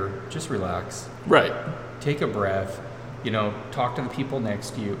have a beer. Just relax. Right. Take a breath. Talk to the people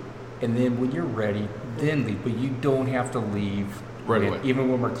next to you, and then when you're ready, then leave. But you don't have to leave right away. Even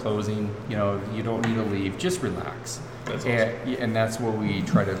when we're closing, you don't need to leave. Just relax. That's awesome. And that's what we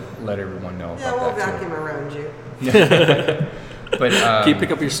try to let everyone know. Yeah, about we'll that vacuum around you. But can you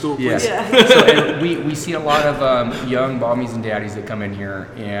pick up your stool, please? Yeah. So and we see a lot of young mommies and daddies that come in here,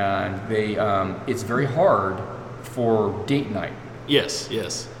 and they it's very hard for date night. Yes.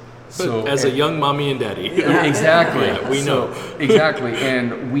 But So as a young mommy and daddy, exactly, yeah, we know exactly,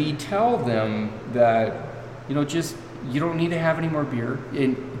 and we tell them that just you don't need to have any more beer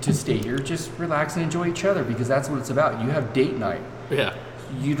and to stay here. Just relax and enjoy each other, because that's what it's about. You have date night. Yeah.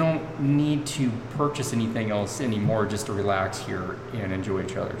 You don't need to purchase anything else anymore just to relax here and enjoy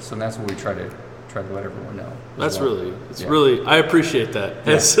each other. So that's what we try to let everyone know. That's really, I appreciate that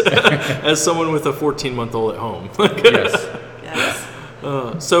as someone with a 14-month-old at home.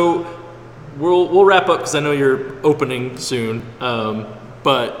 Yes. So we'll wrap up because I know you're opening soon.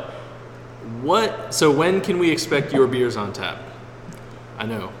 But so when can we expect your beers on tap? I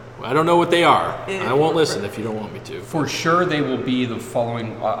don't know what they are. I won't listen if you don't want me to. For sure, they will be the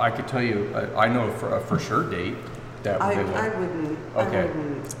following. I could tell you. I know for a for sure date that I they will. wouldn't. Okay. I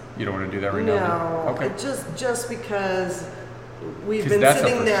wouldn't. You don't want to do that right now? No. Okay. Just because we've 'Cause been that's a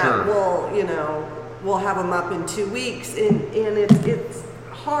sitting for there. sure. Well, we'll have them up in 2 weeks, and it's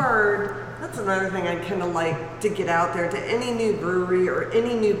hard. That's another thing I'd kind of like to get out there to any new brewery or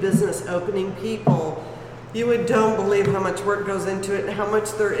any new business opening people. You don't believe how much work goes into it and how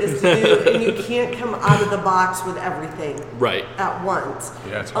much there is to do, and you can't come out of the box with everything Right. at once.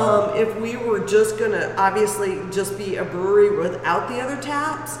 Yeah, it's hard. If we were just gonna obviously just be a brewery without the other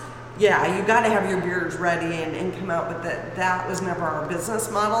taps, yeah, you got to have your beers ready and come out. But that was never our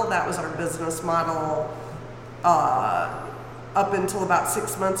business model. That was our business model up until about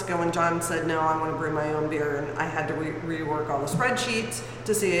 6 months ago when John said, no, I want to brew my own beer. And I had to rework all the spreadsheets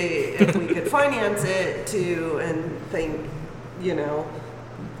to see if we could finance it and thank,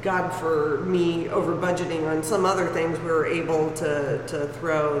 God for me over budgeting on some other things. We were able to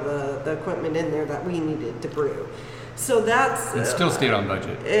throw the equipment in there that we needed to brew. So that's... It still stayed on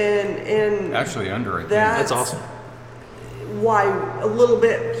budget. And Actually under, I think. That's awesome. Why a little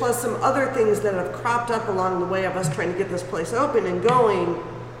bit, plus some other things that have cropped up along the way of us trying to get this place open and going,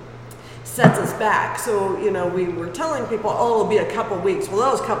 sets us back. So, we were telling people, it'll be a couple weeks.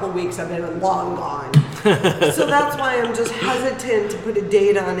 Well, those couple weeks have been long gone. So that's why I'm just hesitant to put a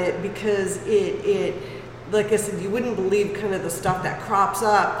date on it, because it like I said, you wouldn't believe kind of the stuff that crops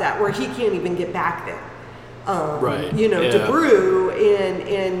up where he can't even get back there. Right. To brew,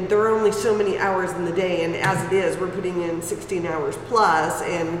 and there are only so many hours in the day, and as it is, we're putting in 16 hours plus,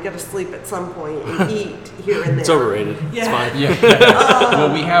 and we got to sleep at some point and eat here and there. It's overrated. Yeah. It's fine. Yeah.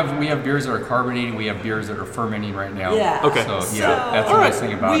 Well, we have beers that are carbonating. We have beers that are fermenting right now. Yeah. Okay. So that's the nice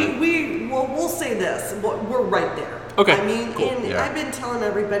thing about it. We'll say this: we're right there. Okay. I mean, Cool. and Yeah. I've been telling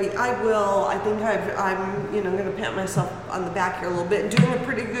everybody I think I'm going to pat myself on the back here a little bit, doing a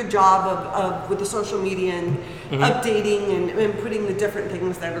pretty good job of with the social media and updating and putting the different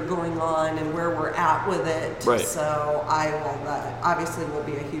things that are going on and where we're at with it. Right. So I will obviously will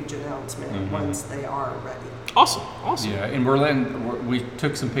be a huge announcement once they are ready. Awesome. Yeah, and we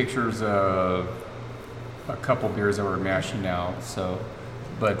took some pictures of a couple beers that we're mashing now. So,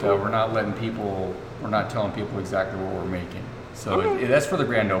 but we're not telling people exactly what we're making. So that's for the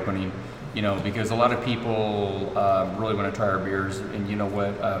grand opening, because a lot of people really want to try our beers, and you know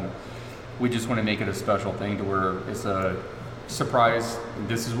what? We just want to make it a special thing to where it's a surprise.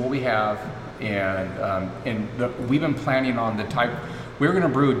 This is what we have, and we've been planning on the type. We were going to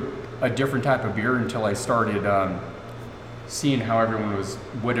brew a different type of beer until I started seeing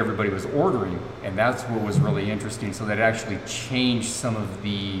what everybody was ordering, and that's what was really interesting. So that actually changed some of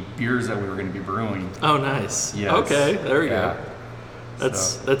the beers that we were going to be brewing. Oh, nice. Yes. Okay, there you Yeah. go.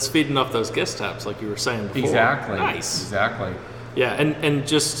 That's feeding off those guest taps, like you were saying before. Exactly. Nice. Exactly. Yeah, and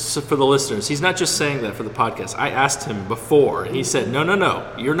just for the listeners, he's not just saying that for the podcast. I asked him before, and he said, no,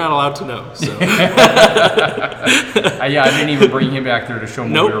 you're not allowed to know. So. I didn't even bring him back there to show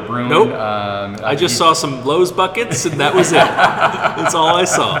him what we were brewing. Nope. I just saw some Lowe's buckets, and that was it. That's all I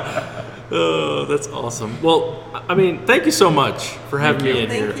saw. Oh, that's awesome. Well, I mean, thank you so much for having me in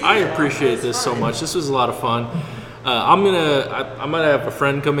here. you. I appreciate It was this so fun. much. This was a lot of fun. I might have a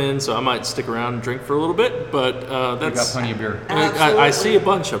friend come in, so I might stick around and drink for a little bit. But We got that's plenty of beer. I see a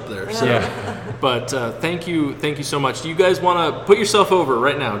bunch up there. So. Yeah. But thank you so much. Do you guys want to put yourself over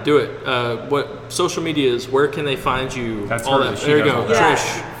right now? Do it. What social media is? Where can they find you? That's all her. that. She There you does go, all that.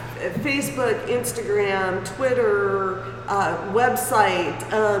 Trish. Facebook, Instagram, Twitter, website.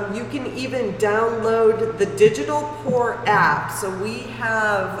 You can even download the Digital Pour app. So we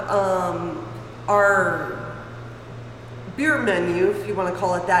have our beer menu, if you want to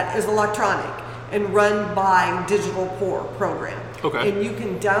call it that, is electronic and run by Digital Pour program. Okay. And you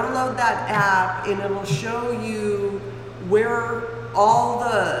can download that app and it'll show you where all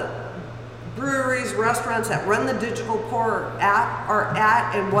the breweries, restaurants that run the Digital Pour app are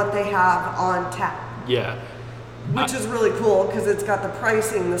at and what they have on tap. Yeah. Which is really cool because it's got the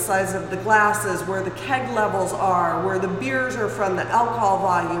pricing, the size of the glasses, where the keg levels are, where the beers are from, the alcohol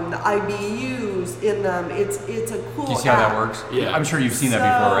volume, the IBUs in them. It's a cool Do you see app. how that works? Yeah. I'm sure you've seen that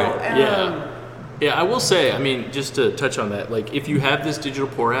before, right? Yeah. Yeah, I will say, I mean, just to touch on that, like if you have this Digital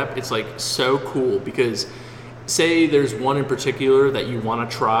Pour app, it's like so cool because say there's one in particular that you want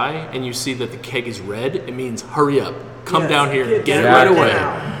to try and you see that the keg is red, it means hurry up, come down here and get it right away.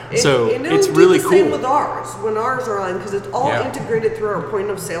 So and it's it'll really do the cool. Same with ours when ours are on because it's all integrated through our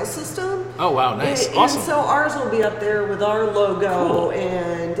point of sale system. Oh wow, nice, And, awesome. And so ours will be up there with our logo,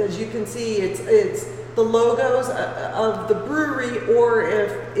 and as you can see, it's the logos of the brewery, or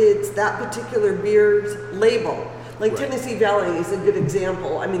if it's that particular beer's label. Like Tennessee Valley is a good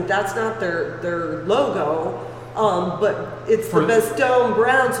example. I mean, that's not their logo, but it's the Bastogne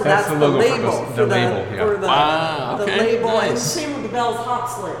Brown, so that's the label for the label. Wow, the okay, label. nice. And same with the Bell's Hop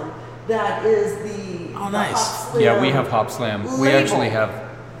Slam. That is the nice. Hop Slam. Yeah, we have Hop Slam. We label. actually have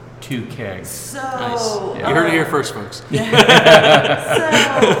 2 kegs. So Nice. You heard it here first, folks. We had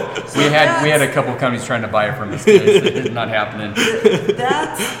a couple companies trying to buy it from us. It's not happening.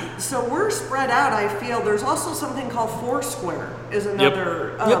 So we're spread out. I feel there's also something called Foursquare is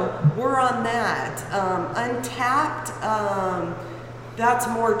another. We're on that. Untapped. That's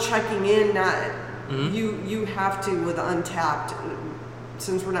more checking in. Not you have to with Untapped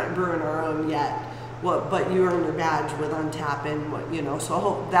since we're not brewing our own yet. But you earn your badge with Untap and so I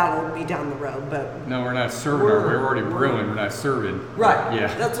hope that'll be down the road. But no, we're not serving. We're already brewing. We're not serving. Right.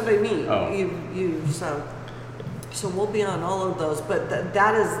 Yeah. That's what I mean. Oh. So we'll be on all of those. But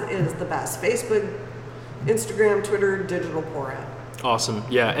that is the best. Facebook, Instagram, Twitter, Digital Pour app. Awesome.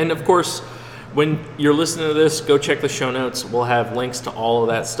 Yeah, and of course, when you're listening to this, go check the show notes. We'll have links to all of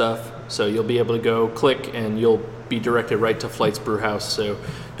that stuff, so you'll be able to go click and you'll be directed right to Flight's Brew House. So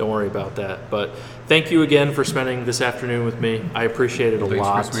don't worry about that. But thank you again for spending this afternoon with me. I appreciate it a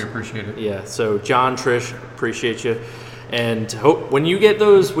lot. Thanks, Chris. We appreciate it. Yeah. So John, Trish, appreciate you. And when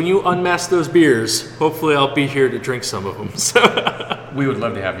you unmask those beers, hopefully I'll be here to drink some of them. So we would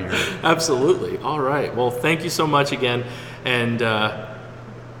love to have you here. Absolutely. All right. Well, thank you so much again. And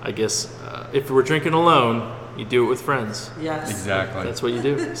I guess if we're drinking alone, you do it with friends. Yes. Exactly. That's what you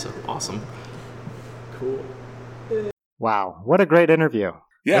do. So awesome. Cool. Wow. What a great interview.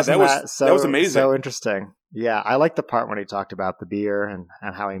 Yeah, that was amazing. So interesting. Yeah, I like the part when he talked about the beer and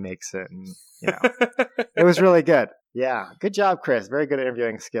how he makes it. And it was really good. Yeah. Good job, Chris. Very good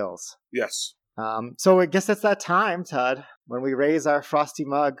interviewing skills. Yes. So I guess it's that time, Todd, when we raise our frosty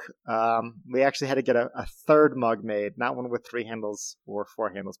mug. We actually had to get a third mug made, not one with 3 handles or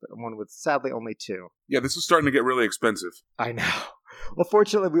 4 handles, but one with sadly only 2. Yeah, this is starting to get really expensive. I know. Well,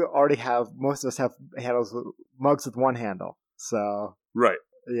 fortunately, we already have, most of us have mugs with 1 handle. So, right.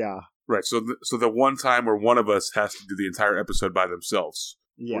 Yeah. Right. So the one time where one of us has to do the entire episode by themselves.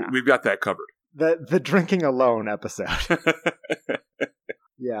 Yeah. We've got that covered. The drinking alone episode.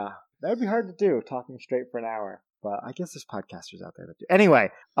 Yeah. That would be hard to do, talking straight for an hour. But I guess there's podcasters out there that do. Anyway,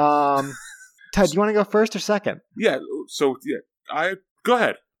 Todd, do you want to go first or second? Yeah. So go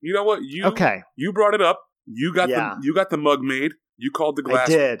ahead. You know what? You brought it up. You got the mug made. You called the glass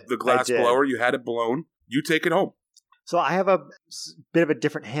blower. You had it blown. You take it home. So I have a bit of a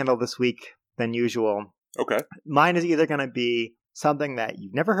different handle this week than usual. Okay. Mine is either going to be something that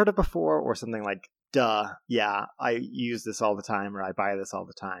you've never heard of before or something like, duh, yeah, I use this all the time or I buy this all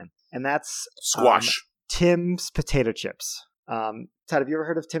the time. And that's squash. Tim's potato chips. Todd, have you ever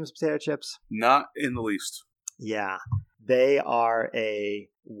heard of Tim's potato chips? Not in the least. Yeah. They are a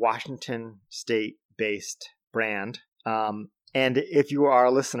Washington state-based brand. And if you are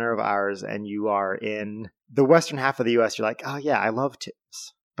a listener of ours and you are in the western half of the U.S., you're like, oh, yeah, I love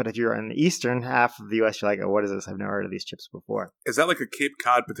Tim's. But if you're in the eastern half of the U.S., you're like, oh, what is this? I've never heard of these chips before. Is that like a Cape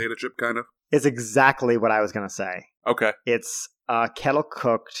Cod potato chip kind of? It's exactly what I was going to say. Okay. It's kettle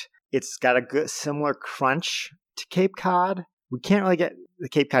cooked. It's got a good similar crunch to Cape Cod. We can't really get the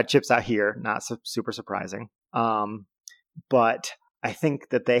Cape Cod chips out here. Not super surprising. But I think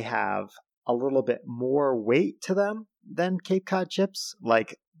that they have a little bit more weight to them than Cape Cod chips.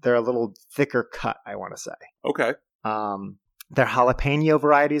 Like they're a little thicker cut, I want to say. Okay. Their jalapeno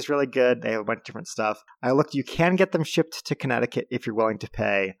variety is really good. They have a bunch of different stuff. I looked, you can get them shipped to Connecticut if you're willing to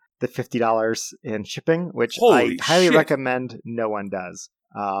pay the $50 in shipping, which Holy I highly shit. recommend no one does.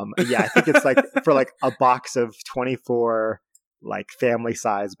 Yeah, I think it's like for like a box of 24 like family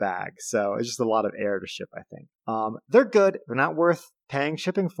size bags. So it's just a lot of air to ship, I think. They're good. They're not worth paying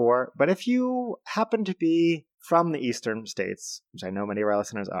shipping for. But if you happen to be from the eastern states, which I know many of our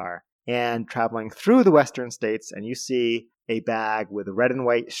listeners are, and traveling through the western states and you see a bag with red and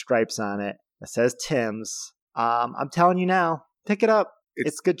white stripes on it that says Tim's, I'm telling you now, pick it up.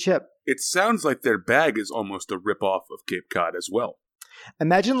 It's good chip. It sounds like their bag is almost a ripoff of Cape Cod as well.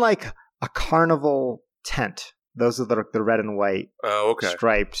 Imagine like a carnival tent. Those are the red and white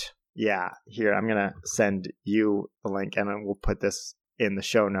striped. Yeah, here, I'm going to send you the link and then we'll put this in the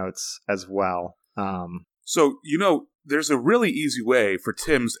show notes as well. So, there's a really easy way for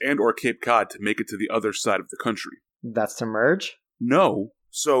Tim's and or Cape Cod to make it to the other side of the country. That's to merge? No.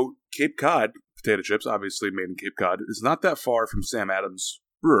 So, Cape Cod, potato chips, obviously made in Cape Cod, is not that far from Sam Adams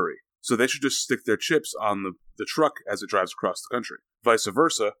Brewery. So they should just stick their chips on the truck as it drives across the country. Vice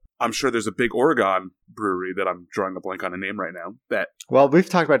versa, I'm sure there's a big Oregon brewery that I'm drawing a blank on a name right now. Well, we've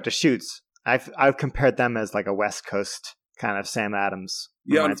talked about Deschutes. I've compared them as like a West Coast kind of Sam Adams.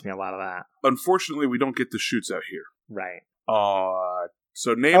 Reminds me a lot of that. Unfortunately, we don't get Deschutes out here. Right.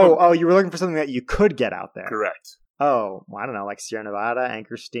 So name. Oh, you were looking for something that you could get out there. Correct. Oh, well, I don't know, like Sierra Nevada,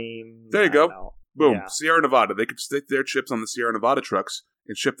 Anchor Steam. There you go. Boom. Yeah. Sierra Nevada. They could stick their chips on the Sierra Nevada trucks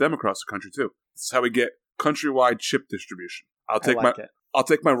and ship them across the country too. This is how we get countrywide chip distribution. I'll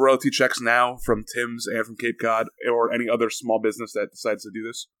take my royalty checks now from Tim's and from Cape Cod or any other small business that decides to do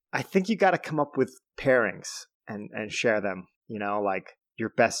this. I think you got to come up with pairings and share them. Like your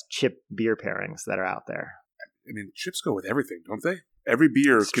best chip beer pairings that are out there. I mean, chips go with everything, don't they? Every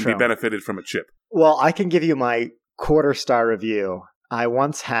beer can be benefited from a chip. Well, I can give you my quarter-star review. I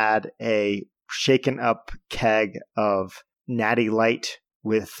once had a shaken up keg of Natty Light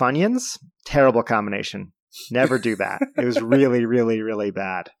with Funyuns. Terrible combination. Never do that. It was really, really, really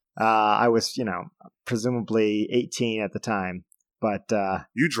bad. I was, presumably 18 at the time. But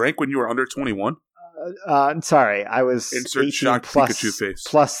you drank when you were under 21? I'm sorry. I was insert 18 shocked Pikachu face.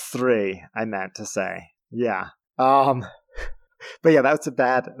 Plus 3, I meant to say. Yeah. But yeah, that's a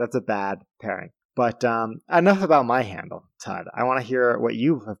bad pairing. But enough about my handle, Todd. I want to hear what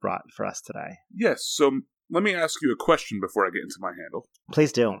you have brought for us today. Yes. So let me ask you a question before I get into my handle.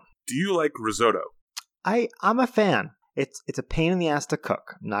 Please do. Do you like risotto? I'm a fan. It's a pain in the ass to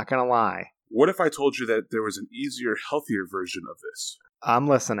cook. I'm not gonna lie. What if I told you that there was an easier, healthier version of this? I'm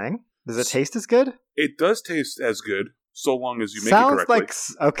listening. Does it taste as good? It does taste as good, so long as you make it correctly.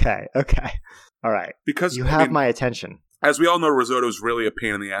 Okay. All right. Because you have my attention. As we all know, risotto is really a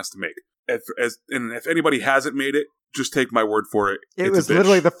pain in the ass to make. And if anybody hasn't made it, just take my word for it. It was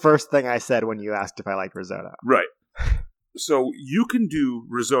literally the first thing I said when you asked if I liked risotto. Right. So you can do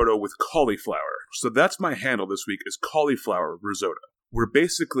risotto with cauliflower. So that's my handle this week is cauliflower risotto. Where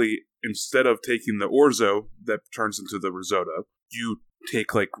basically, instead of taking the orzo that turns into the risotto, you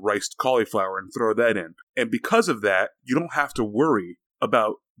take like riced cauliflower and throw that in. And because of that, you don't have to worry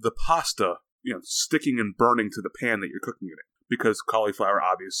about the pasta, sticking and burning to the pan that you're cooking it in. Because cauliflower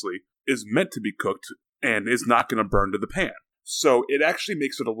obviously is meant to be cooked and is not going to burn to the pan. So it actually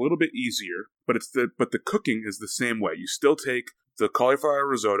makes it a little bit easier, but the cooking is the same way. You still take the cauliflower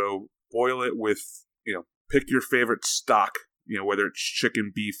risotto, boil it with, pick your favorite stock, whether it's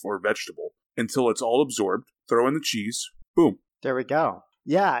chicken, beef, or vegetable, until it's all absorbed. Throw in the cheese. Boom. There we go.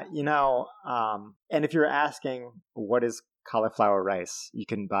 Yeah, and if you're asking what is cauliflower rice, you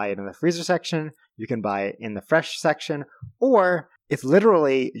can buy it in the freezer section, you can buy it in the fresh section, or it's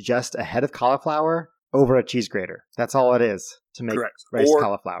literally just a head of cauliflower over a cheese grater. That's all it is to make riced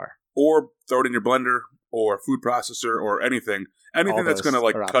cauliflower. Or throw it in your blender or food processor or anything that's going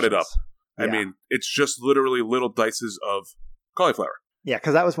to cut it up. I mean, it's just literally little dices of cauliflower. Yeah,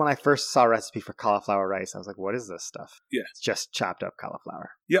 because that was when I first saw a recipe for cauliflower rice. I was like, what is this stuff? Yeah. It's just chopped up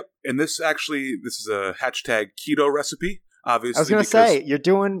cauliflower. Yep. And this is a hashtag keto recipe, obviously. I was going to say, you're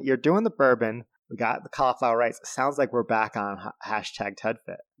doing the bourbon. We got the cauliflower rice. It sounds like we're back on hashtag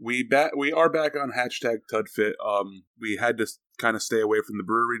TudFit. We are back on hashtag TudFit. We had to kind of stay away from the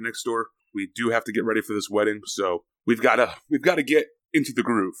brewery next door. We do have to get ready for this wedding, so we've got to get into the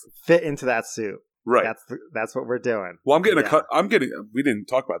groove. Fit into that suit. Right. That's what we're doing. Well, we didn't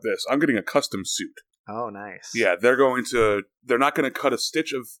talk about this. I'm getting a custom suit. Oh, nice. Yeah, they're not going to cut a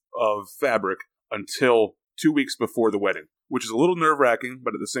stitch of fabric until 2 weeks before the wedding, which is a little nerve-wracking,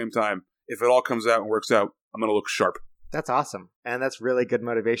 but at the same time, if it all comes out and works out, I'm going to look sharp. That's awesome. And that's really good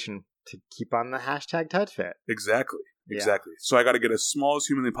motivation to keep on the hashtag TudFit. Exactly. Exactly. So I got to get as small as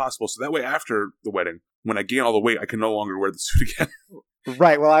humanly possible. So that way, after the wedding, when I gain all the weight, I can no longer wear the suit again.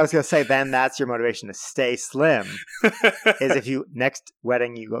 Right. Well, I was going to say, then that's your motivation to stay slim. Is if you next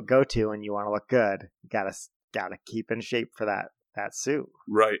wedding you go to and you want to look good, you gotta keep in shape for that suit.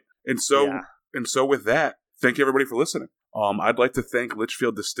 Right. And so with that, thank you everybody for listening. I'd like to thank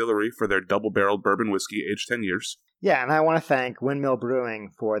Litchfield Distillery for their double-barreled bourbon whiskey aged 10 years. Yeah, and I want to thank Windmill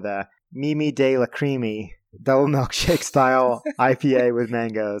Brewing for the Mimi de la Creamy double milkshake style IPA with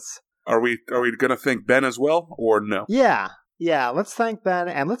mangoes. Are we going to thank Ben as well, or no? Yeah, let's thank Ben,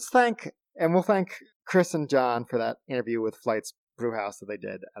 and we'll thank Chris and John for that interview with Flight's Brewhouse that they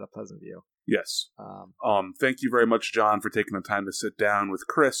did at a Pleasant View. Yes. Thank you very much, John, for taking the time to sit down with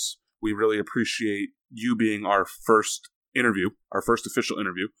Chris. We really appreciate you being our first official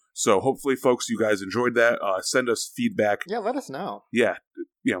interview. So hopefully, folks, you guys enjoyed that. Send us feedback. Yeah, let us know. Yeah,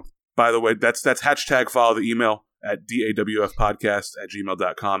 by the way, that's hashtag follow the email at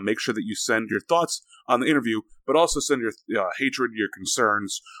dawfpodcast@gmail.com. Make sure that you send your thoughts on the interview, but also send your hatred, your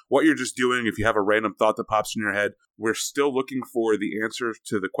concerns, what you're just doing. If you have a random thought that pops in your head, we're still looking for the answer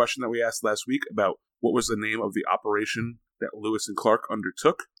to the question that we asked last week about what was the name of the operation that Lewis and Clark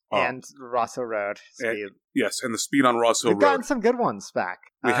undertook. And Ross Hill Road. And the speed on Ross Hill Road. We've gotten some good ones back.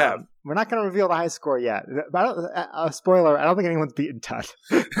 We have. We're not going to reveal the high score yet. But spoiler, I don't think anyone's beaten Todd.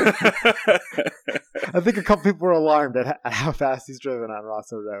 I think a couple people were alarmed at how fast he's driven on Ross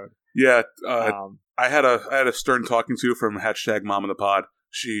Hill Road. Yeah. I had a stern talking to from hashtag Mom of the Pod.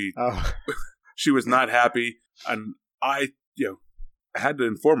 She was not happy. And I had to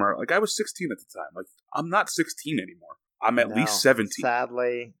inform her, I was 16 at the time. I'm not 16 anymore. I'm at least 17.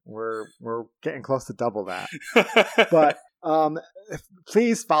 Sadly, we're getting close to double that. But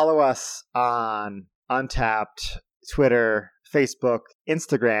please follow us on Untapped, Twitter, Facebook,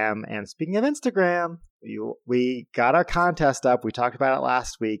 Instagram. And speaking of Instagram, we got our contest up. We talked about it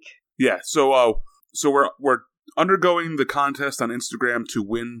last week. Yeah, so we're undergoing the contest on Instagram to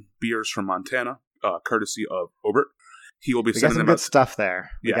win beers from Montana, courtesy of Obert. He will be sending them some good stuff there.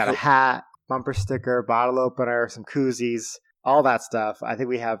 We got a hat, bumper sticker, bottle opener, some koozies, all that stuff. I think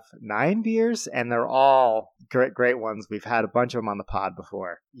we have 9 beers, and they're all great ones. We've had a bunch of them on the pod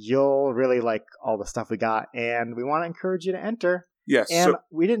before. You'll really like all the stuff we got, and we want to encourage you to enter. Yes. And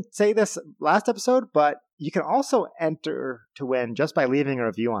we didn't say this last episode, but you can also enter to win just by leaving a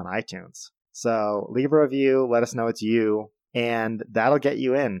review on iTunes. So leave a review, let us know it's you, and that'll get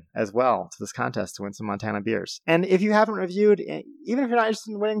you in as well to this contest to win some Montana beers. And if you haven't reviewed, even if you're not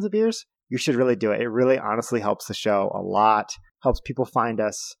interested in winning the beers, you should really do it. It really honestly helps the show a lot, helps people find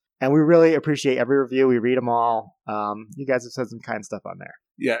us. And we really appreciate every review. We read them all. You guys have said some kind stuff on there.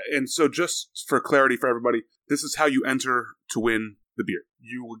 Yeah, and so just for clarity for everybody, this is how you enter to win the beer.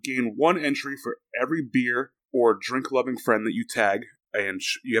 You will gain 1 entry for every beer or drink-loving friend that you tag, and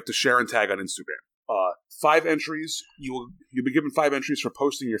you have to share and tag on Instagram. 5 entries. You'll be given 5 entries for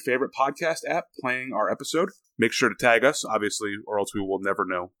posting your favorite podcast app playing our episode. Make sure to tag us, obviously, or else we will never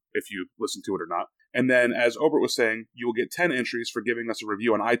know if you listen to it or not. And then, as Obert was saying, you will get 10 entries for giving us a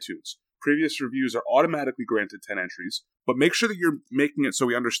review on iTunes. Previous reviews are automatically granted 10 entries, but make sure that you're making it so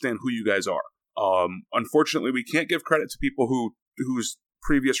we understand who you guys are. Unfortunately, we can't give credit to people whose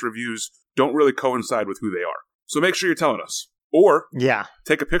previous reviews don't really coincide with who they are. So make sure you're telling us. Or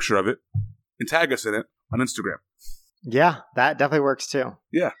take a picture of it and tag us in it on Instagram. Yeah, that definitely works too.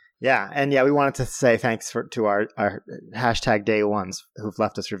 Yeah. Yeah, and we wanted to say thanks to our hashtag day ones who've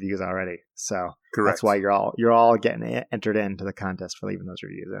left us reviews already. So correct. That's why you're all getting entered into the contest for leaving those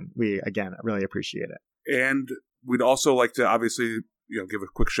reviews, and we again really appreciate it. And we'd also like to obviously give a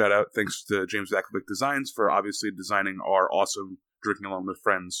quick shout out. Thanks to James Vakovic Designs for obviously designing our awesome Drinking Alone with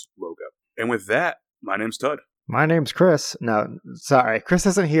Friends logo. And with that, my name's Todd. My name's Chris. No, sorry, Chris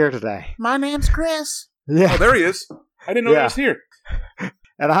isn't here today. My name's Chris. Yeah. Oh, there he is. I didn't know he was here.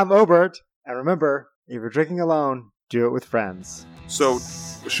 And I'm Obert. And remember, if you're drinking alone, do it with friends. So,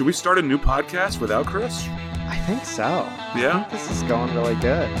 should we start a new podcast without Chris? I think so. Yeah? I think this is going really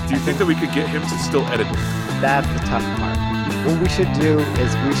good. Do you think that we could get him to still edit it? That's the tough part. What we should do is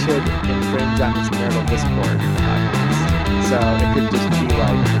we should infringe on this marital discord podcast. So it could just be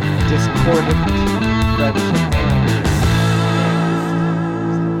like discordant friendship.